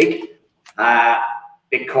as we speak,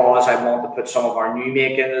 because I want to put some of our new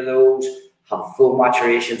make into those, have full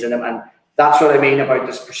maturations in them, and that's what I mean about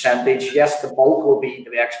this percentage. Yes, the bulk will be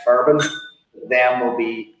the ex-bourbon, then we'll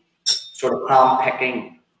be sort of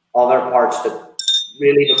hand-picking other parts that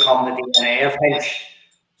really become the DNA of Hinch,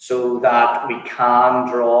 so that we can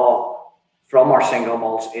draw from our single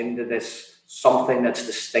malts into this something that's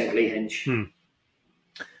distinctly Hinch.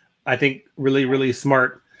 I think really, really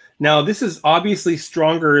smart. Now, this is obviously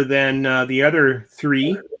stronger than the other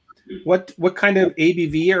three. What kind of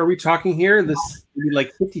ABV are we talking here? This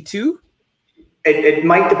like 52? It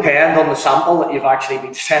might depend on the sample that you've actually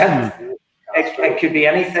been sent. It could be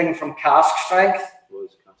anything from cask strength.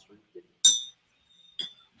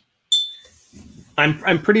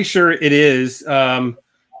 I'm pretty sure it is.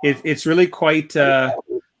 It's really quite potent,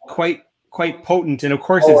 and of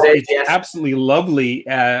course it's absolutely lovely.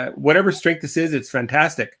 Whatever strength this is, it's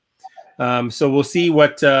fantastic. So we'll see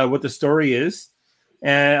what the story is.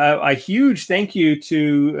 And a huge thank you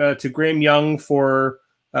to Graham Young for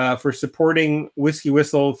supporting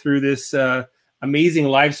WhiskyWhistle through this amazing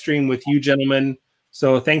live stream with you gentlemen.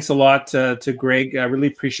 So thanks a lot to Greg. I really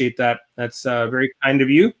appreciate that. That's very kind of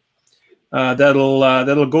you.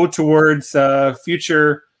 That'll go towards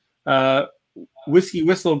future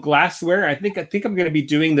WhiskyWhistle glassware. I think I'm going to be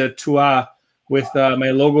doing the Tua with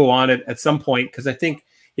my logo on it at some point, because I think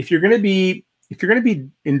if you're going to be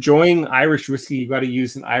enjoying Irish whiskey, you got to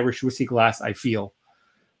use an Irish whiskey glass, I feel.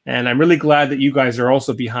 And I'm really glad that you guys are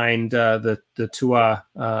also behind the Tua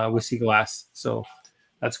whiskey glass. So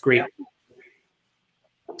that's great.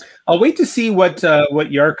 I'll wait to see what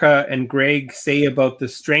Yarka and Greg say about the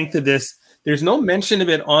strength of this. There's no mention of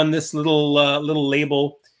it on this little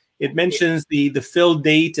label. It mentions the fill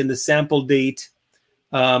date and the sample date,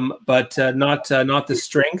 but not the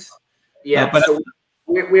strength. Yeah, but so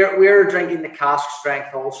we're drinking the cask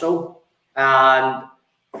strength also, and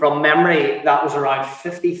from memory that was around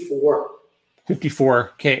 54.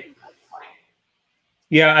 54. Okay.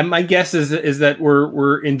 Yeah, my guess is that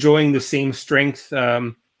we're enjoying the same strength,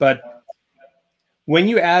 but when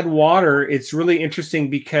you add water, it's really interesting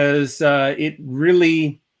because it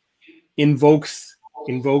really invokes,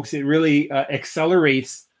 it really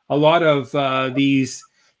accelerates a lot of these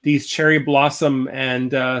cherry blossom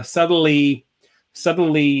and subtly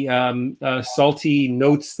salty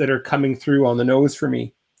notes that are coming through on the nose for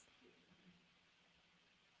me.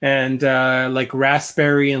 And like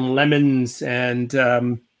raspberry and lemons and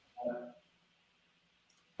a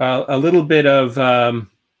little bit of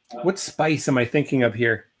what spice am I thinking of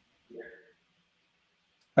here?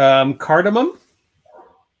 Cardamom.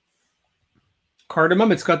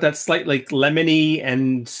 Cardamom. It's got that slight like lemony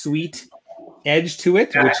and sweet edge to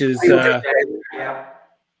it, which is. Yeah.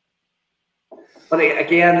 But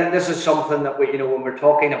again, this is something that we, when we're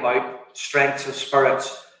talking about strengths of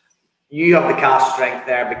spirits, you have the cask strength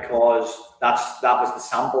there because that was the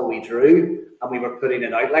sample we drew, and we were putting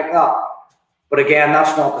it out like that. But again,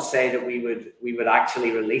 that's not to say that we would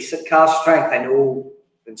actually release it cask strength. I know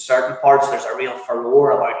in certain parts there's a real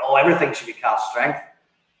furore about everything should be cask strength,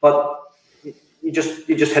 but you just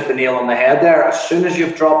hit the nail on the head there. As soon as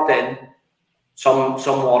you've dropped in some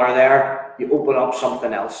water there, you open up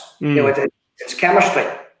something else. It's chemistry.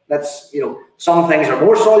 That's some things are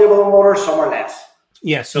more soluble in water, some are less.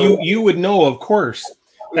 Yes, so you would know, of course.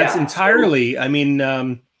 That's entirely. I mean,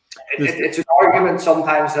 It's an argument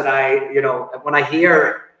sometimes that when I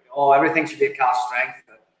hear, oh, everything should be at cask strength,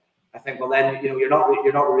 I think, well, then you're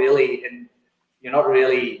not really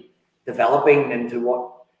developing into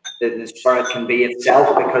what the spirit can be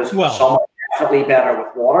itself, because some are definitely better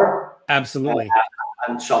with water. Absolutely.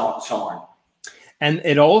 And some aren't. And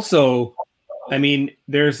it also, I mean,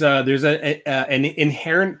 there's an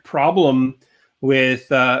inherent problem with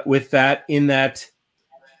that, in that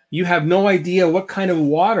you have no idea what kind of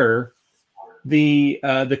water the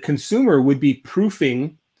consumer would be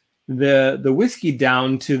proofing the whiskey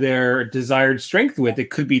down to their desired strength with. It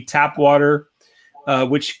could be tap water,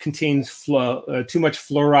 which contains too much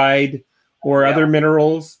fluoride or other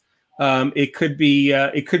minerals. It could be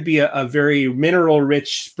a very mineral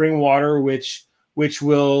rich spring water, which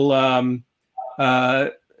will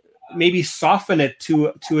maybe soften it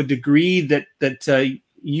to a degree that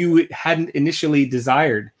you hadn't initially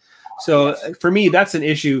desired. So for me, that's an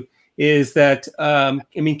issue. Is that I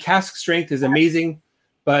mean, cask strength is amazing,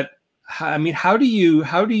 but I mean, how do you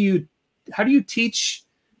teach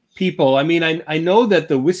people? I mean, I know that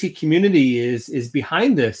the whiskey community is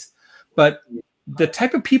behind this, but the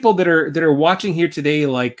type of people that are watching here today,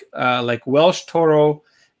 like Welsh Toro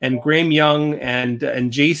and Graham Young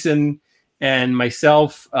and Jason and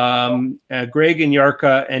myself, Greg and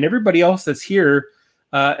Yarka and everybody else that's here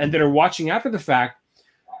and that are watching after the fact,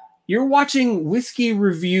 you're watching whiskey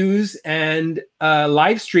reviews and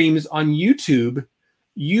live streams on YouTube.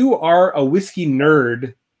 You are a whiskey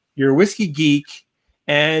nerd. You're a whiskey geek,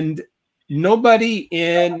 and nobody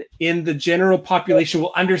in the general population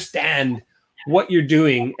will understand what you're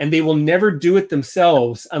doing, and they will never do it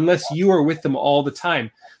themselves unless you are with them all the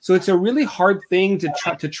time. So it's a really hard thing to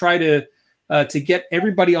try to get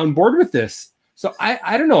everybody on board with this. So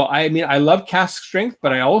I don't know. I mean, I love cask strength,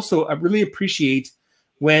 but I really appreciate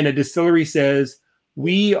when a distillery says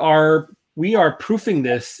we are proofing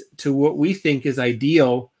this to what we think is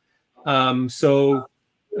ideal. So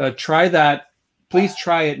try that. Please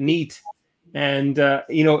try it neat, and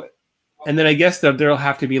and then I guess that there'll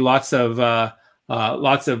have to be lots of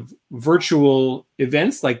virtual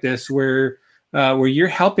events like this where you're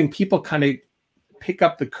helping people kind of pick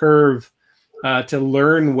up the curve to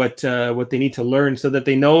learn what they need to learn, so that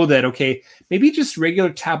they know that, okay, maybe just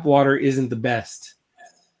regular tap water isn't the best.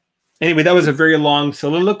 Anyway, that was a very long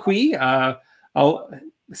soliloquy. I'll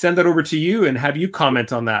send that over to you and have you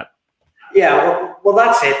comment on that. Yeah, well,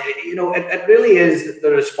 that's it. It really is the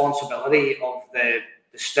responsibility of the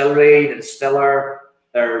distillery, the distiller,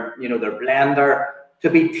 their blender, to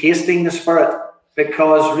be tasting the spirit,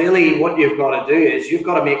 because really what you've got to do is you've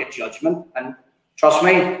got to make a judgment. And trust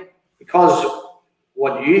me, because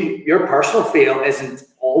what your personal feel isn't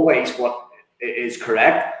always what is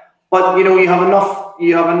correct, but you have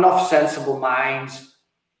enough sensible minds,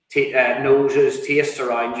 noses, tastes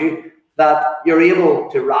around you, that you're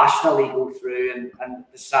able to rationally go through and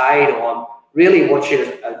decide on really what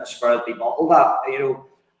should a spirit be bottled at.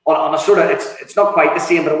 On a sort of, it's not quite the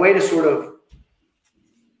same, but a way to sort of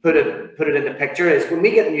put it in the picture is, when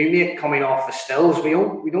we get new make coming off the stills, we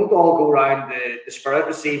don't all go around the spirit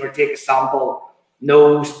receiver, take a sample,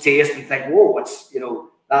 nose, taste, and think, whoa,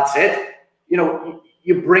 that's it.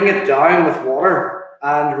 You bring it down with water,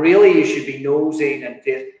 and really you should be nosing and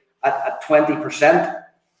taste at 20%.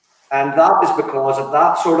 And that is because at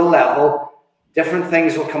that sort of level, different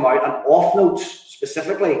things will come out, and off notes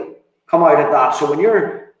specifically come out at that. So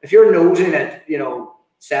if you're nosing at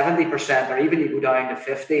 70%, or even you go down to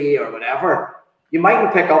 50 or whatever, you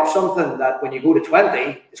mightn't pick up something that when you go to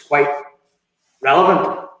 20 is quite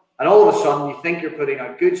relevant. And all of a sudden you think you're putting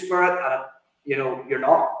out good spirit, and you're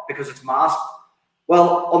not, because it's masked.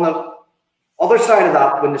 Well, on the other side of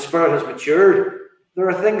that, when the spirit has matured, there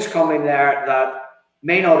are things coming there that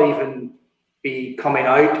may not even be coming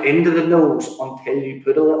out into the nose until you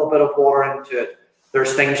put a little bit of water into it.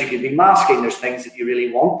 There's things you could be masking. There's things that you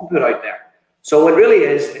really want to put out there. So it really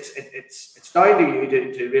is, it's down to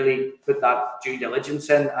you to really put that due diligence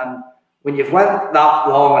in. And when you've went that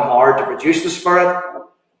long and hard to produce the spirit,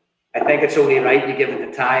 I think it's only right you give it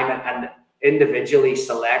the time and individually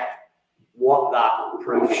select what that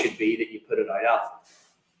proof should be that you put it out at.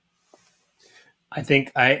 I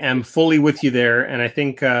think I am fully with you there, and I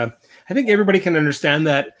think everybody can understand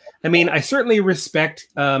that. I mean, I certainly respect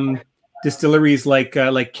distilleries like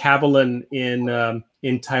Kavalan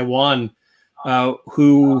in Taiwan,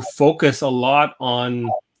 who focus a lot on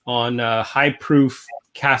high proof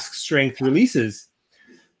cask strength releases.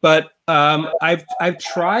 But I've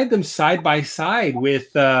tried them side by side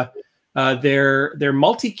with their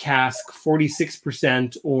multi cask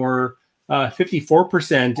 46% or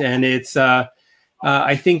 54%, and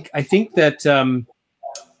I think that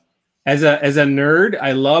as a nerd,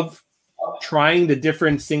 I love trying the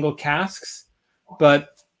different single casks, but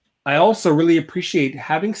I also really appreciate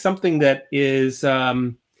having something that is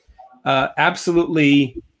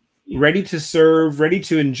absolutely ready to serve, ready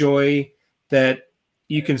to enjoy, that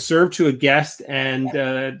you can serve to a guest and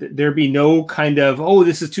there be no kind of, oh,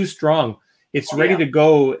 this is too strong. It's ready to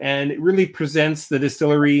go, and it really presents the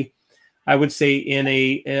distillery, I would say, in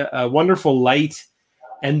a wonderful light.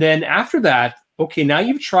 And then after that, okay, now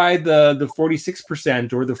you've tried the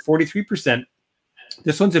 46% or the 43%.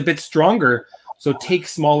 This one's a bit stronger, so take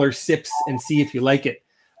smaller sips and see if you like it.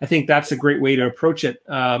 I think that's a great way to approach it.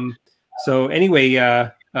 So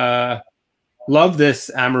anyway, love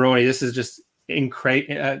this Amarone. This is just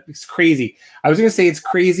it's crazy. I was going to say it's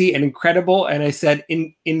crazy and incredible, and I said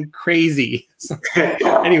in crazy. So,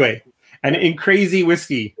 anyway, and in crazy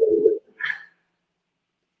whiskey.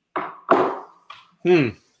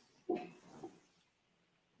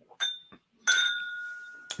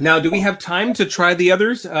 Now, do we have time to try the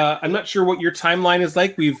others? I'm not sure what your timeline is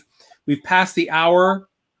like. We've passed the hour.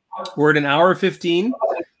 We're at an hour 15.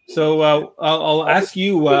 So I'll ask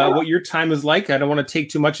you what your time is like. I don't want to take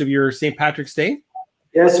too much of your St. Patrick's Day.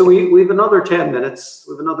 Yeah, so we have another 10 minutes.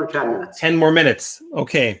 We have another 10 minutes. 10 more minutes.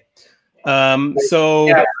 Okay. So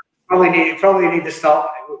yeah, probably need to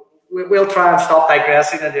stop. We'll try and stop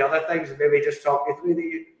digressing and the other things, and maybe just talk you through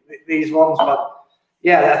these ones. But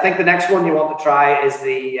yeah, I think the next one you want to try is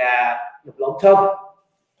the blood tub.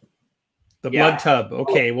 The blood tub.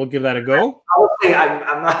 Okay, we'll give that a go. Honestly,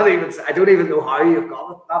 I'm not even. I don't even know how you've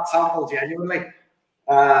got that sample genuinely,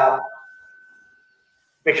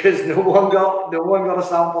 because no one got a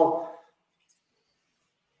sample.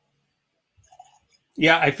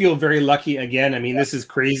 Yeah, I feel very lucky again. I mean, this is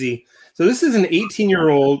crazy. So this is an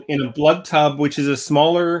 18-year-old in a blood tub, which is a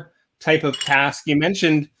smaller type of cask. You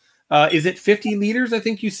mentioned, is it 50 liters? I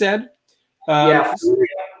think you said. Yeah,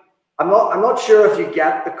 I'm not sure if you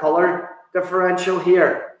get the color differential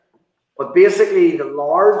here, but basically the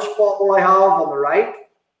large bottle I have on the right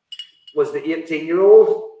was the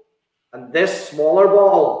 18-year-old, and this smaller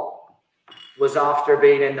bottle was after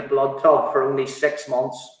being in the blood tub for only 6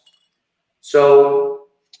 months. So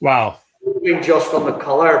wow, just on the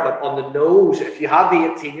color, but on the nose, if you had the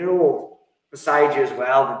 18-year-old beside you as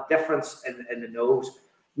well, the difference in the nose.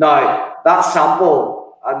 Now that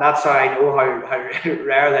sample, and that's how I know how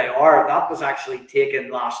rare they are, that was actually taken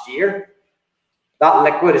last year. That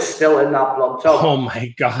liquid is still in that blood tub. Oh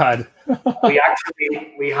my God.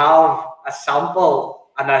 we have a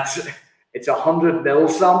sample, and it's 100 ml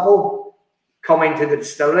sample coming to the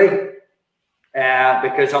distillery,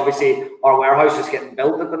 because obviously our warehouse is getting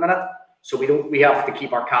built at the minute, so we have to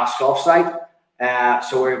keep our casks off-site.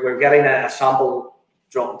 So we're getting a sample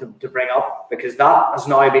drop to bring up, because that has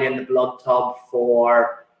now been in the blood tub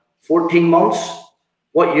for 14 months.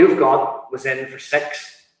 What you've got was in for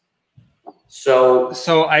 6. So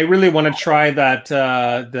I really want to try that,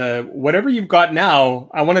 the whatever you've got now.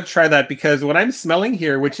 I want to try that, because what I'm smelling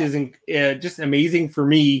here, which is just amazing for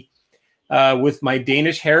me with my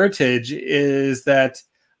Danish heritage, is that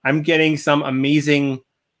I'm getting some amazing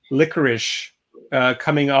licorice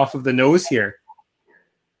coming off of the nose here,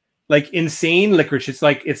 like insane licorice. It's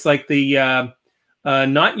like the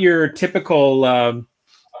not your typical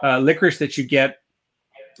licorice that you get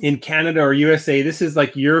in Canada or USA. This is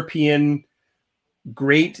like European,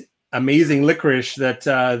 great, amazing licorice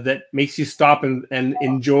that makes you stop and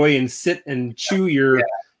enjoy and sit and chew your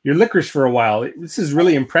licorice for a while. This is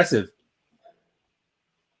really impressive.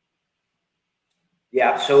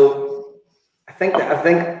 Yeah, so I think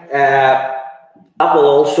that will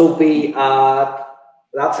also be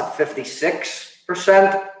that's at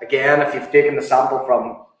 56%. Again, if you've taken the sample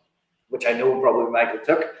from, which I know probably Michael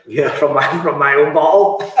took, from my own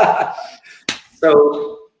bottle.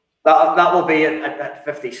 So that will be at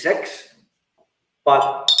 56.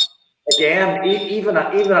 But again, even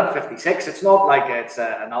at 56, it's not like it's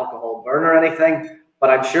an alcohol burn or anything.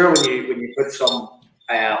 But I'm sure when you put some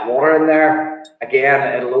water in there,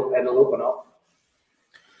 again, it'll open up.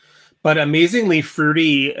 But amazingly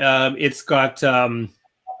fruity. It's got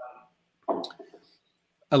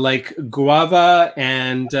like guava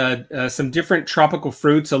and some different tropical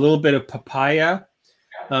fruits, a little bit of papaya,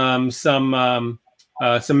 some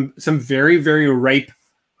very, very ripe,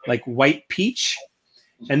 like white peach,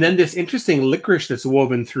 and then this interesting licorice that's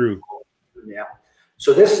woven through. Yeah.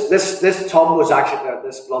 So this tub was actually,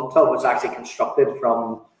 this blood tub was actually constructed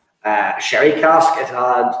from a sherry cask. It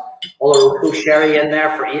had Oloroso sherry in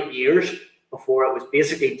there for 8 years before it was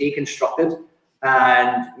basically deconstructed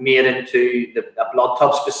and made into a blood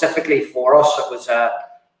tub specifically for us.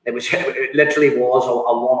 It literally was a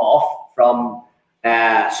one-off from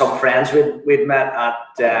some friends we'd met at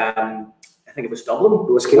I think it was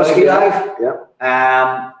Dublin, Whiskey Live.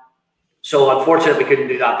 Yeah. So unfortunately we couldn't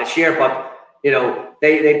do that this year, but you know,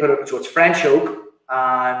 they put it, so it's French oak,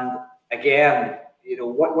 and again, you know,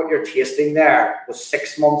 what you're tasting there was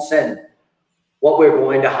 6 months in. What we're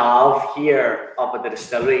going to have here up at the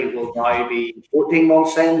distillery will now be 14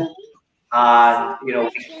 months in, and you know,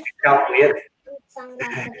 we can't wait.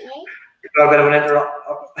 You've got a bit of an interrupt.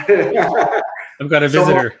 I've got a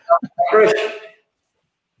visitor.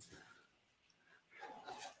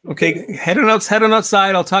 Okay, head on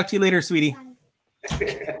outside. I'll talk to you later, sweetie.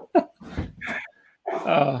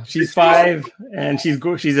 She's 5, and she's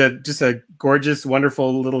just a gorgeous,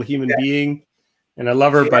 wonderful little human being, and I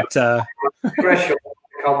love her. But come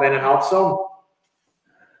in and help some.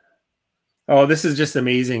 Oh, this is just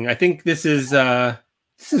amazing. I think this is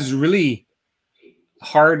really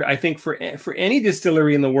hard. I think for any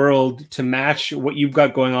distillery in the world to match what you've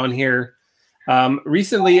got going on here.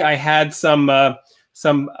 Recently, I had some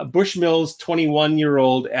Bushmills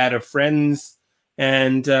 21-year-old at a friend's,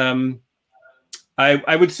 and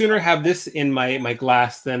I would sooner have this in my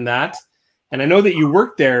glass than that. And I know that you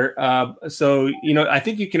work there, so you know, I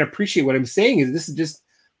think you can appreciate what I'm saying. Is this is just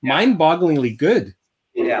mind-bogglingly good?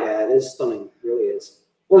 Yeah, it is stunning. It really is.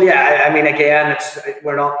 Well, yeah, I mean, again,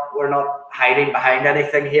 we're not hiding behind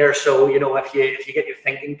anything here. So you know, if you get your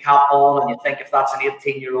thinking cap on and you think if that's an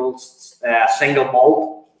 18-year-old single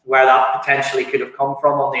malt, where that potentially could have come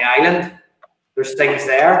from on the island, there's things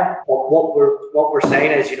there. But what we're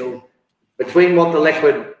saying is, you know, between what the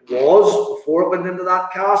liquid was before it went into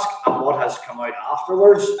that cask and what has come out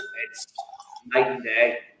afterwards, it's night and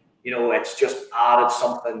day. You know, it's just added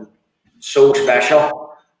something so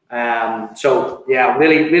special. So yeah,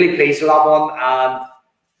 really pleased with that one, and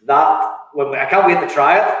that I can't wait to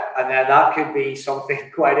try it. And then that could be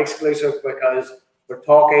something quite exclusive, because we're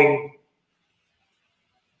talking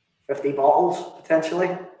 50 bottles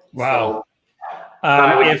potentially. Wow.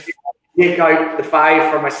 So, if take out the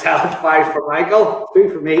 5 for myself, 5 for Michael, 2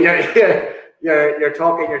 for me, you're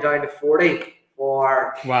talking, you're down to 40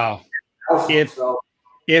 for. Wow.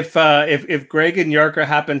 If Greg and Yarka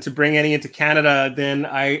happen to bring any into Canada, then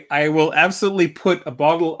I will absolutely put a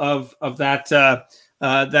bottle of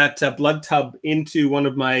that blood tub into one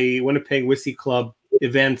of my Winnipeg Whiskey Club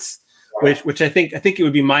events, which I think it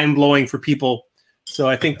would be mind blowing for people. So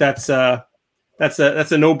I think that's a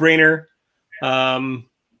no brainer.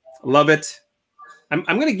 Love it. I'm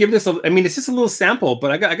gonna give this I mean, it's just a little sample,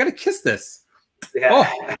 but I gotta kiss this. Yeah.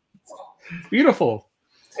 Oh, beautiful.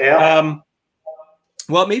 Yeah.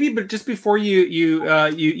 Well, maybe, but just before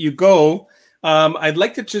you go, I'd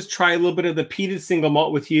like to just try a little bit of the peated single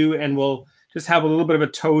malt with you, and we'll just have a little bit of a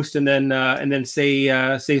toast, and then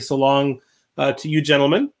say so long to you,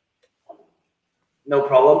 gentlemen. No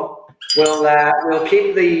problem. We'll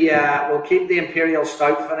keep the Imperial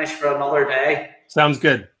Stout finish for another day. Sounds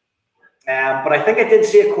good. But I think I did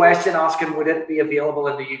see a question asking, would it be available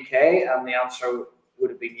in the UK? And the answer would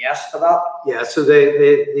have been yes to that. Yeah, so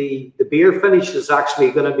the beer finish is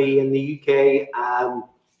actually going to be in the UK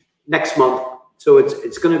next month. So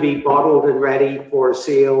it's going to be bottled and ready for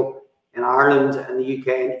sale in Ireland and the UK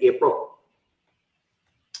in April.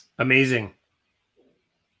 Amazing.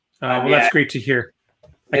 Well, that's great to hear.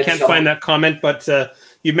 I can't find that comment, but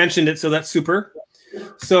you mentioned it, so that's super.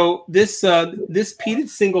 So this peated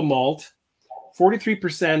single malt,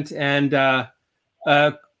 43%, and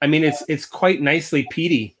I mean it's quite nicely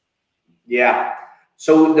peaty. Yeah.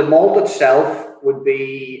 So the malt itself would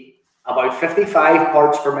be about 55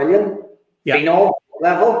 parts per million phenol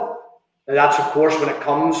level. Now that's of course when it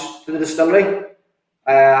comes to the distillery.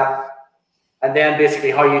 And then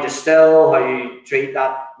basically how you distill, how you treat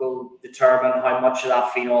that will determine how much of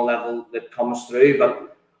that phenol level that comes through.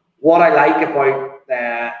 But what I like about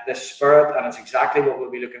this spirit, and it's exactly what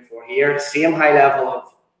we'll be looking for here, same high level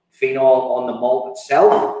of phenol on the malt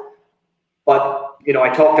itself. But, you know,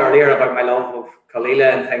 I talked earlier about my love of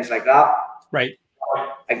Kalila and things like that. Right.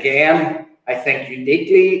 Again, I think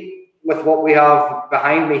uniquely with what we have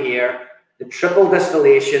behind me here, the triple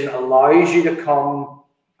distillation allows you to come,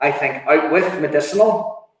 I think, out with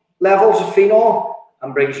medicinal levels of phenol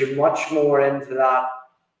and brings you much more into that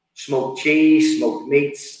smoked cheese, smoked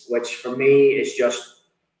meats, which for me is just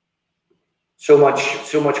so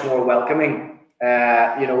much more welcoming.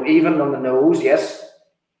 You know, even on the nose, yes,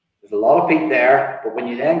 there's a lot of peat there, but when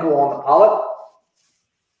you then go on the palate,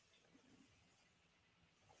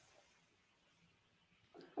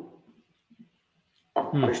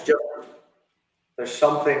 there's just there's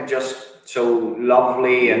something just so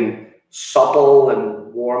lovely and subtle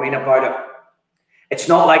and warming about it. It's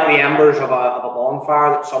not like the embers of a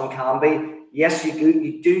bonfire that some can be. Yes,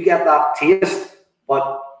 you do get that taste,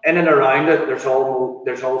 but in and around it, there's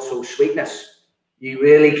also sweetness. You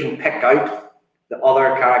really can pick out the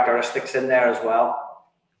other characteristics in there as well.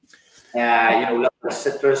 You know, the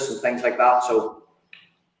citrus and things like that. So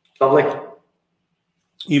lovely.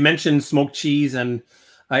 You mentioned smoked cheese, and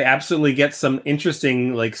I absolutely get some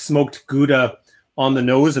interesting like smoked Gouda on the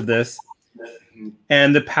nose of this.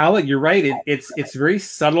 And the palate, you're right, it's very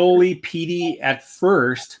subtly peaty at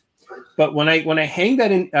first, but when I hang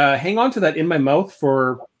on to that in my mouth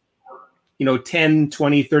for 10,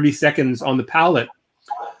 20, 30 seconds on the palate,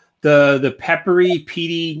 the peppery,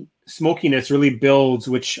 peaty smokiness really builds,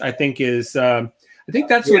 which I think is I think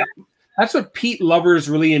that's what peat lovers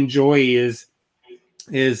really enjoy is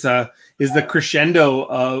the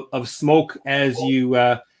crescendo of smoke as you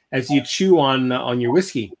chew on your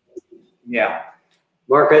whiskey. Yeah.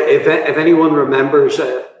 Mark, if anyone remembers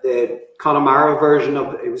the Connemara version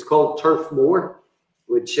of it was called Turf Moor,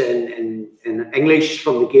 which in English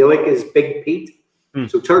from the Gaelic is big peat.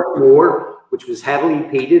 So Turf Moor, which was heavily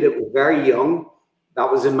peated, it was very young.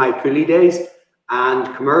 That was in my Cooley days.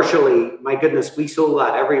 And commercially, my goodness, we sold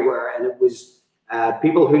that everywhere. And it was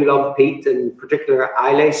people who love peat, in particular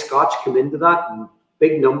Islay Scotch, come into that in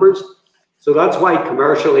big numbers. So that's why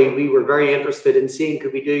commercially we were very interested in seeing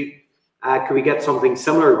could we get something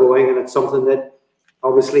similar going. And it's something that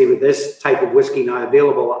obviously with this type of whiskey now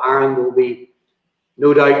available, Aaron will be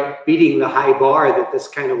no doubt beating the high bar that this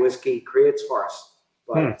kind of whiskey creates for us.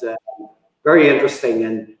 But very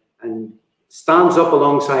interesting and stands up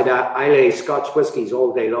alongside Islay Scotch whiskies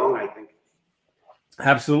all day long, I think.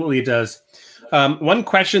 Absolutely, it does. One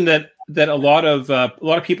question that a lot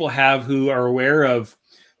of people have who are aware of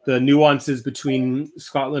the nuances between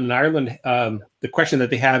Scotland and Ireland, the question that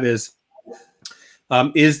they have is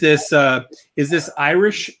this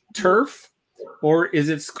Irish turf or is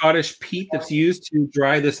it Scottish peat that's used to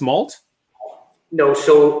dry this malt? No,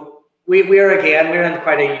 so we're in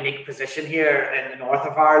quite a unique position here in the north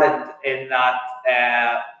of Ireland in that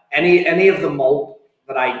any of the malt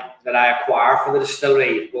that I acquire for the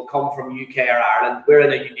distillery will come from UK or Ireland. We're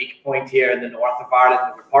in a unique point here in the north of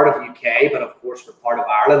Ireland. We're part of UK, but of course we're part of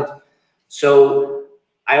Ireland. So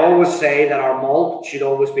I always say that our malt should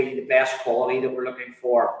always be the best quality that we're looking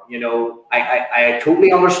for. You know, I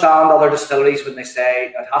totally understand other distilleries when they say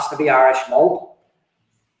it has to be Irish malt,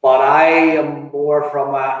 but I am more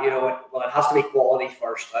from it has to be quality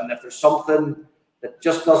first. And if there's something that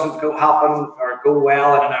just doesn't happen or go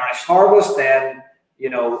well in an Irish harvest, then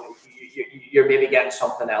you're maybe getting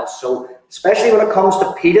something else. So especially when it comes to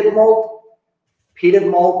peated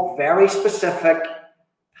malt, very specific,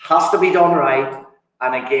 has to be done right.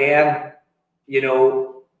 And again,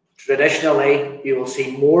 traditionally, you will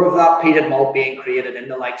see more of that peated malt being created in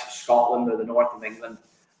the likes of Scotland or the north of England.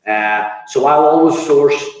 So I'll always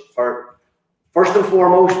source for, first and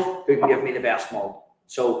foremost, who can give me the best malt.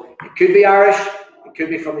 So it could be Irish, it could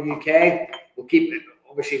be from the UK. We'll keep it,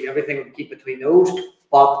 obviously everything will keep between those,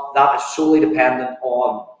 but that is solely dependent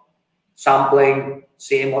on sampling,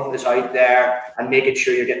 seeing what is out there, and making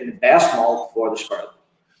sure you're getting the best malt for the spirit.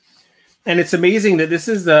 And it's amazing that this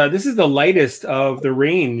is the lightest of the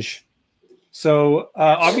range. So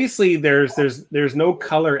obviously there's no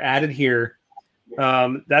color added here.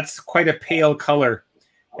 That's quite a pale color,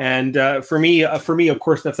 and for me, of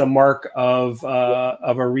course, that's a mark of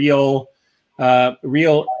a real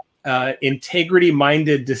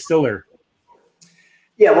integrity-minded distiller.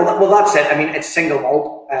 Yeah, well, that's it. I mean, it's single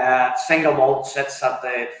malt. Single malt sits at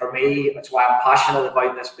for me, that's why I'm passionate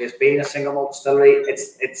about this place being a single malt distillery.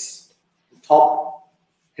 It's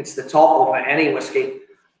the top of any whiskey.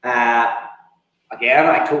 Again,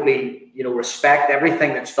 I totally respect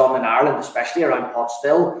everything that's done in Ireland, especially around pot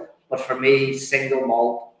still. But for me, single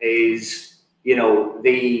malt is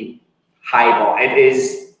the high bar. It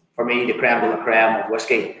is for me the creme de la creme of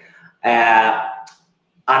whiskey. And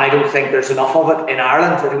I don't think there's enough of it in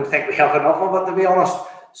Ireland. I don't think we have enough of it, to be honest.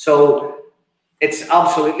 So it's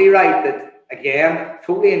absolutely right that, again,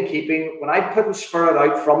 totally in keeping. When I put spirit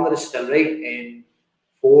out from the distillery in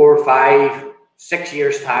 4, 5, 6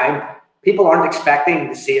 years' time, people aren't expecting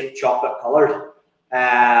to see it chocolate coloured.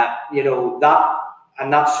 And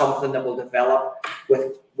that's something that will develop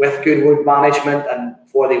with good wood management and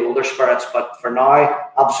for the older spirits. But for now,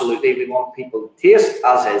 absolutely, we want people to taste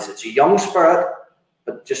as is. It's a young spirit,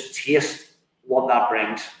 but just taste what that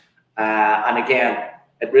brings. And again,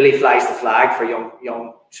 it really flies the flag for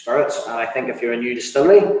young spirits. And I think if you're a new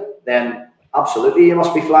distillery, then absolutely, you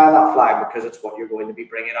must be flying that flag because it's what you're going to be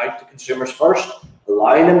bringing out to consumers first,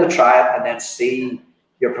 allowing them to try it, and then see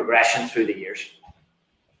your progression through the years.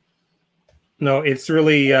 No, it's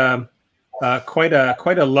really quite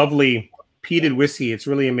a lovely peated whiskey. It's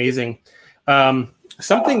really amazing.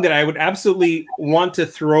 Something that I would absolutely want to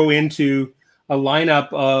throw into a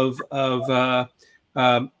lineup of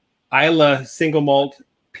Islay single malt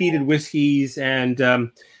peated whiskeys, and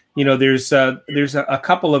you know, there's a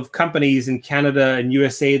couple of companies in Canada and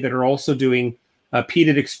USA that are also doing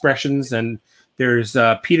peated expressions, and there's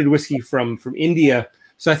peated whiskey from India.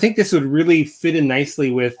 So I think this would really fit in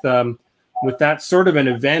nicely with that sort of an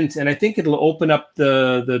event, and I think it'll open up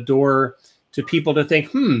the door to people to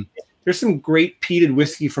think, there's some great peated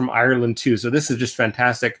whiskey from Ireland too. So this is just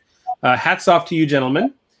fantastic. Hats off to you,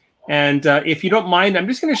 gentlemen. And if you don't mind, I'm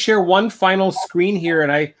just going to share one final screen here.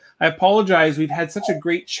 And I apologize. We've had such a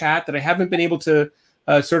great chat that I haven't been able to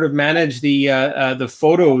sort of manage the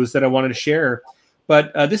photos that I wanted to share.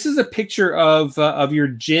 But this is a picture of your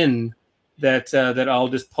gin that I'll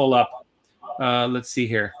just pull up. Let's see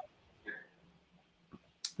here.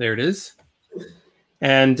 There it is.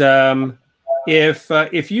 And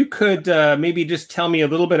if you could maybe just tell me a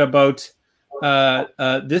little bit about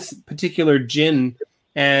this particular gin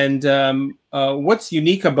and what's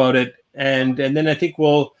unique about it, and then I think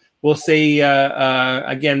we'll say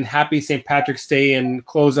again, happy St. Patrick's Day and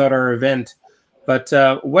close out our event. But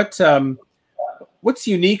what's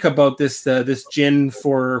unique about this gin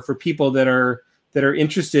for people that are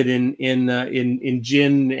interested in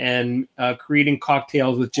gin and creating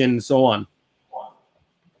cocktails with gin and so on?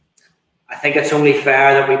 I think it's only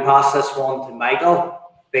fair that we pass this one to Michael,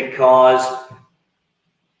 because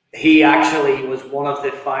he actually was one of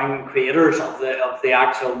the founding creators of the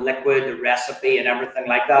actual liquid, the recipe, and everything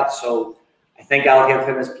like that. So I think I'll give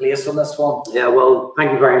him his place on this one. Yeah, well,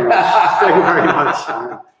 thank you very much. Thank you very much.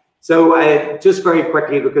 So just very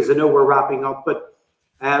quickly, because I know we're wrapping up, but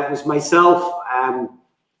it was myself,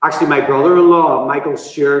 actually my brother-in-law, Michael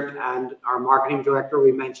Stewart, and our marketing director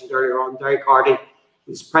we mentioned earlier on, Derek Hardy.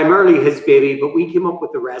 It's primarily his baby, but we came up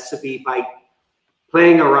with the recipe by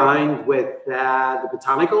playing around with the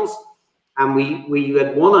botanicals, and we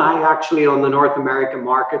had one eye actually on the North American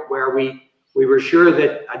market where we were sure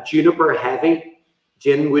that a juniper heavy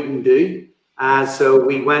gin wouldn't do. So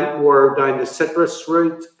we went more down the citrus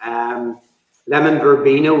route. Lemon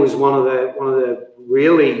verbena was one of the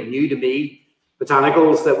really new to me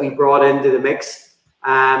botanicals that we brought into the mix,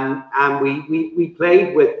 and we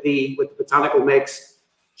played with the botanical mix,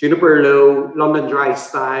 juniper low, London dry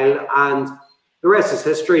style, and the rest is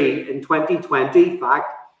history. In 2020, in fact,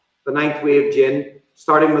 the 9th Wave Gin,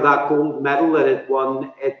 starting with that gold medal that it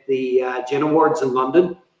won at the Gin Awards in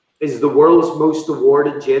London, is the world's most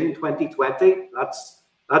awarded gin 2020.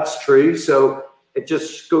 That's true. So it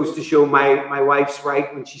just goes to show my wife's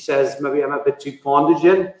right when she says maybe I'm a bit too fond of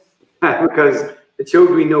gin, because it showed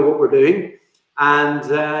we know what we're doing. And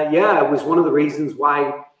yeah, it was one of the reasons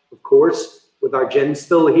why, of course, with our gin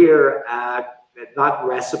still here, that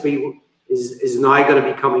recipe is now going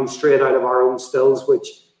to be coming straight out of our own stills, which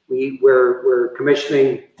we're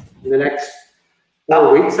commissioning in the next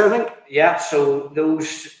 4 weeks, I think. Yeah, so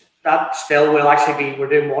that still will actually be, we're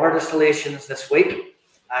doing water distillations this week,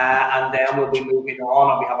 and then we'll be moving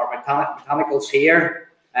on, and we have our botanicals here.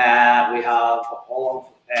 We have all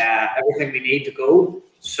of everything we need to go.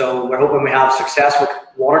 So we're hoping we have success with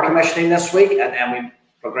water commissioning this week, and then we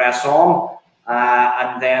progress on,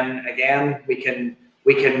 and then again we can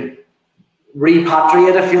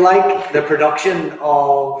repatriate, if you like, the production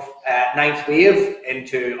of 9th Wave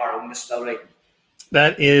into our own distillery.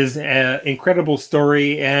 That is an incredible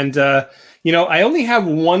story. And, you know, I only have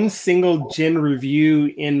one single gin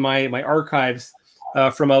review in my archives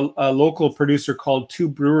from a local producer called Two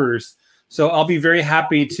Brewers. So I'll be very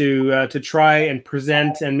happy to try and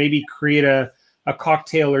present and maybe create a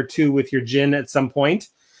cocktail or two with your gin at some point.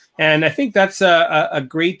 And I think that's a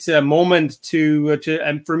great moment to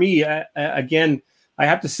and for me, again, I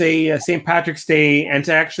have to say St. Patrick's Day, and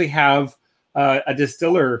to actually have a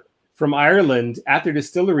distiller from Ireland at their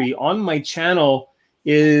distillery on my channel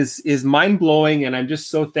is mind-blowing, and I'm just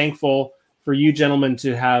so thankful for you gentlemen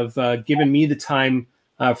to have given me the time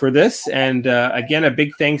for this. And again, a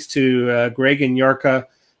big thanks to Greg and Yarka,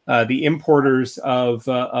 the importers of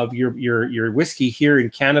your whiskey here in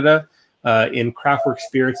Canada, in Craftwork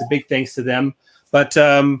Spirits. A big thanks to them. But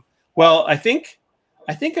well, I think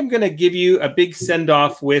I'm going to give you a big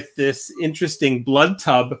send-off with this interesting blood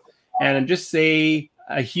tub, and just say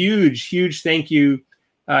a huge thank you.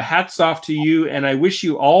 Hats off to you, and I wish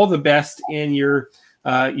you all the best in your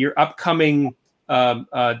upcoming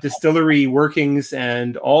distillery workings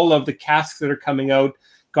and all of the casks that are coming out.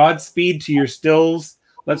 Godspeed to your stills.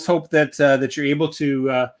 Let's hope that that you're able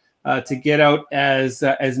to get out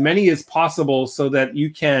as many as possible, so that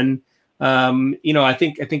you can. I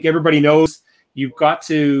think everybody knows you've got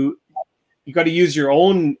to use your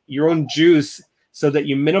own juice so that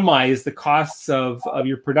you minimize the costs of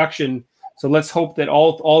your production. So let's hope that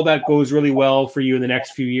all that goes really well for you in the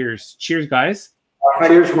next few years. Cheers, guys.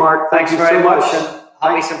 Cheers, Mark. Thanks very much.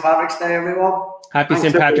 Happy St. Patrick's Day, everyone. Happy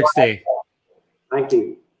St. Patrick's Day. Thank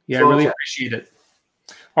you. Yeah, I really appreciate it.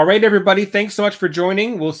 All right, everybody. Thanks so much for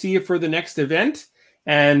joining. We'll see you for the next event.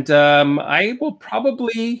 And I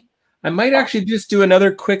might actually just do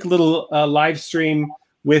another quick little live stream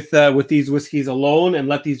with these whiskeys alone, and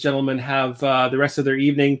let these gentlemen have the rest of their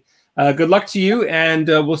evening. Good luck to you, and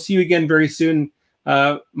we'll see you again very soon,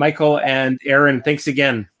 Michael and Aaron. Thanks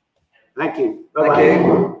again. Thank you. Bye-bye.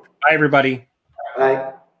 Bye, everybody. Bye.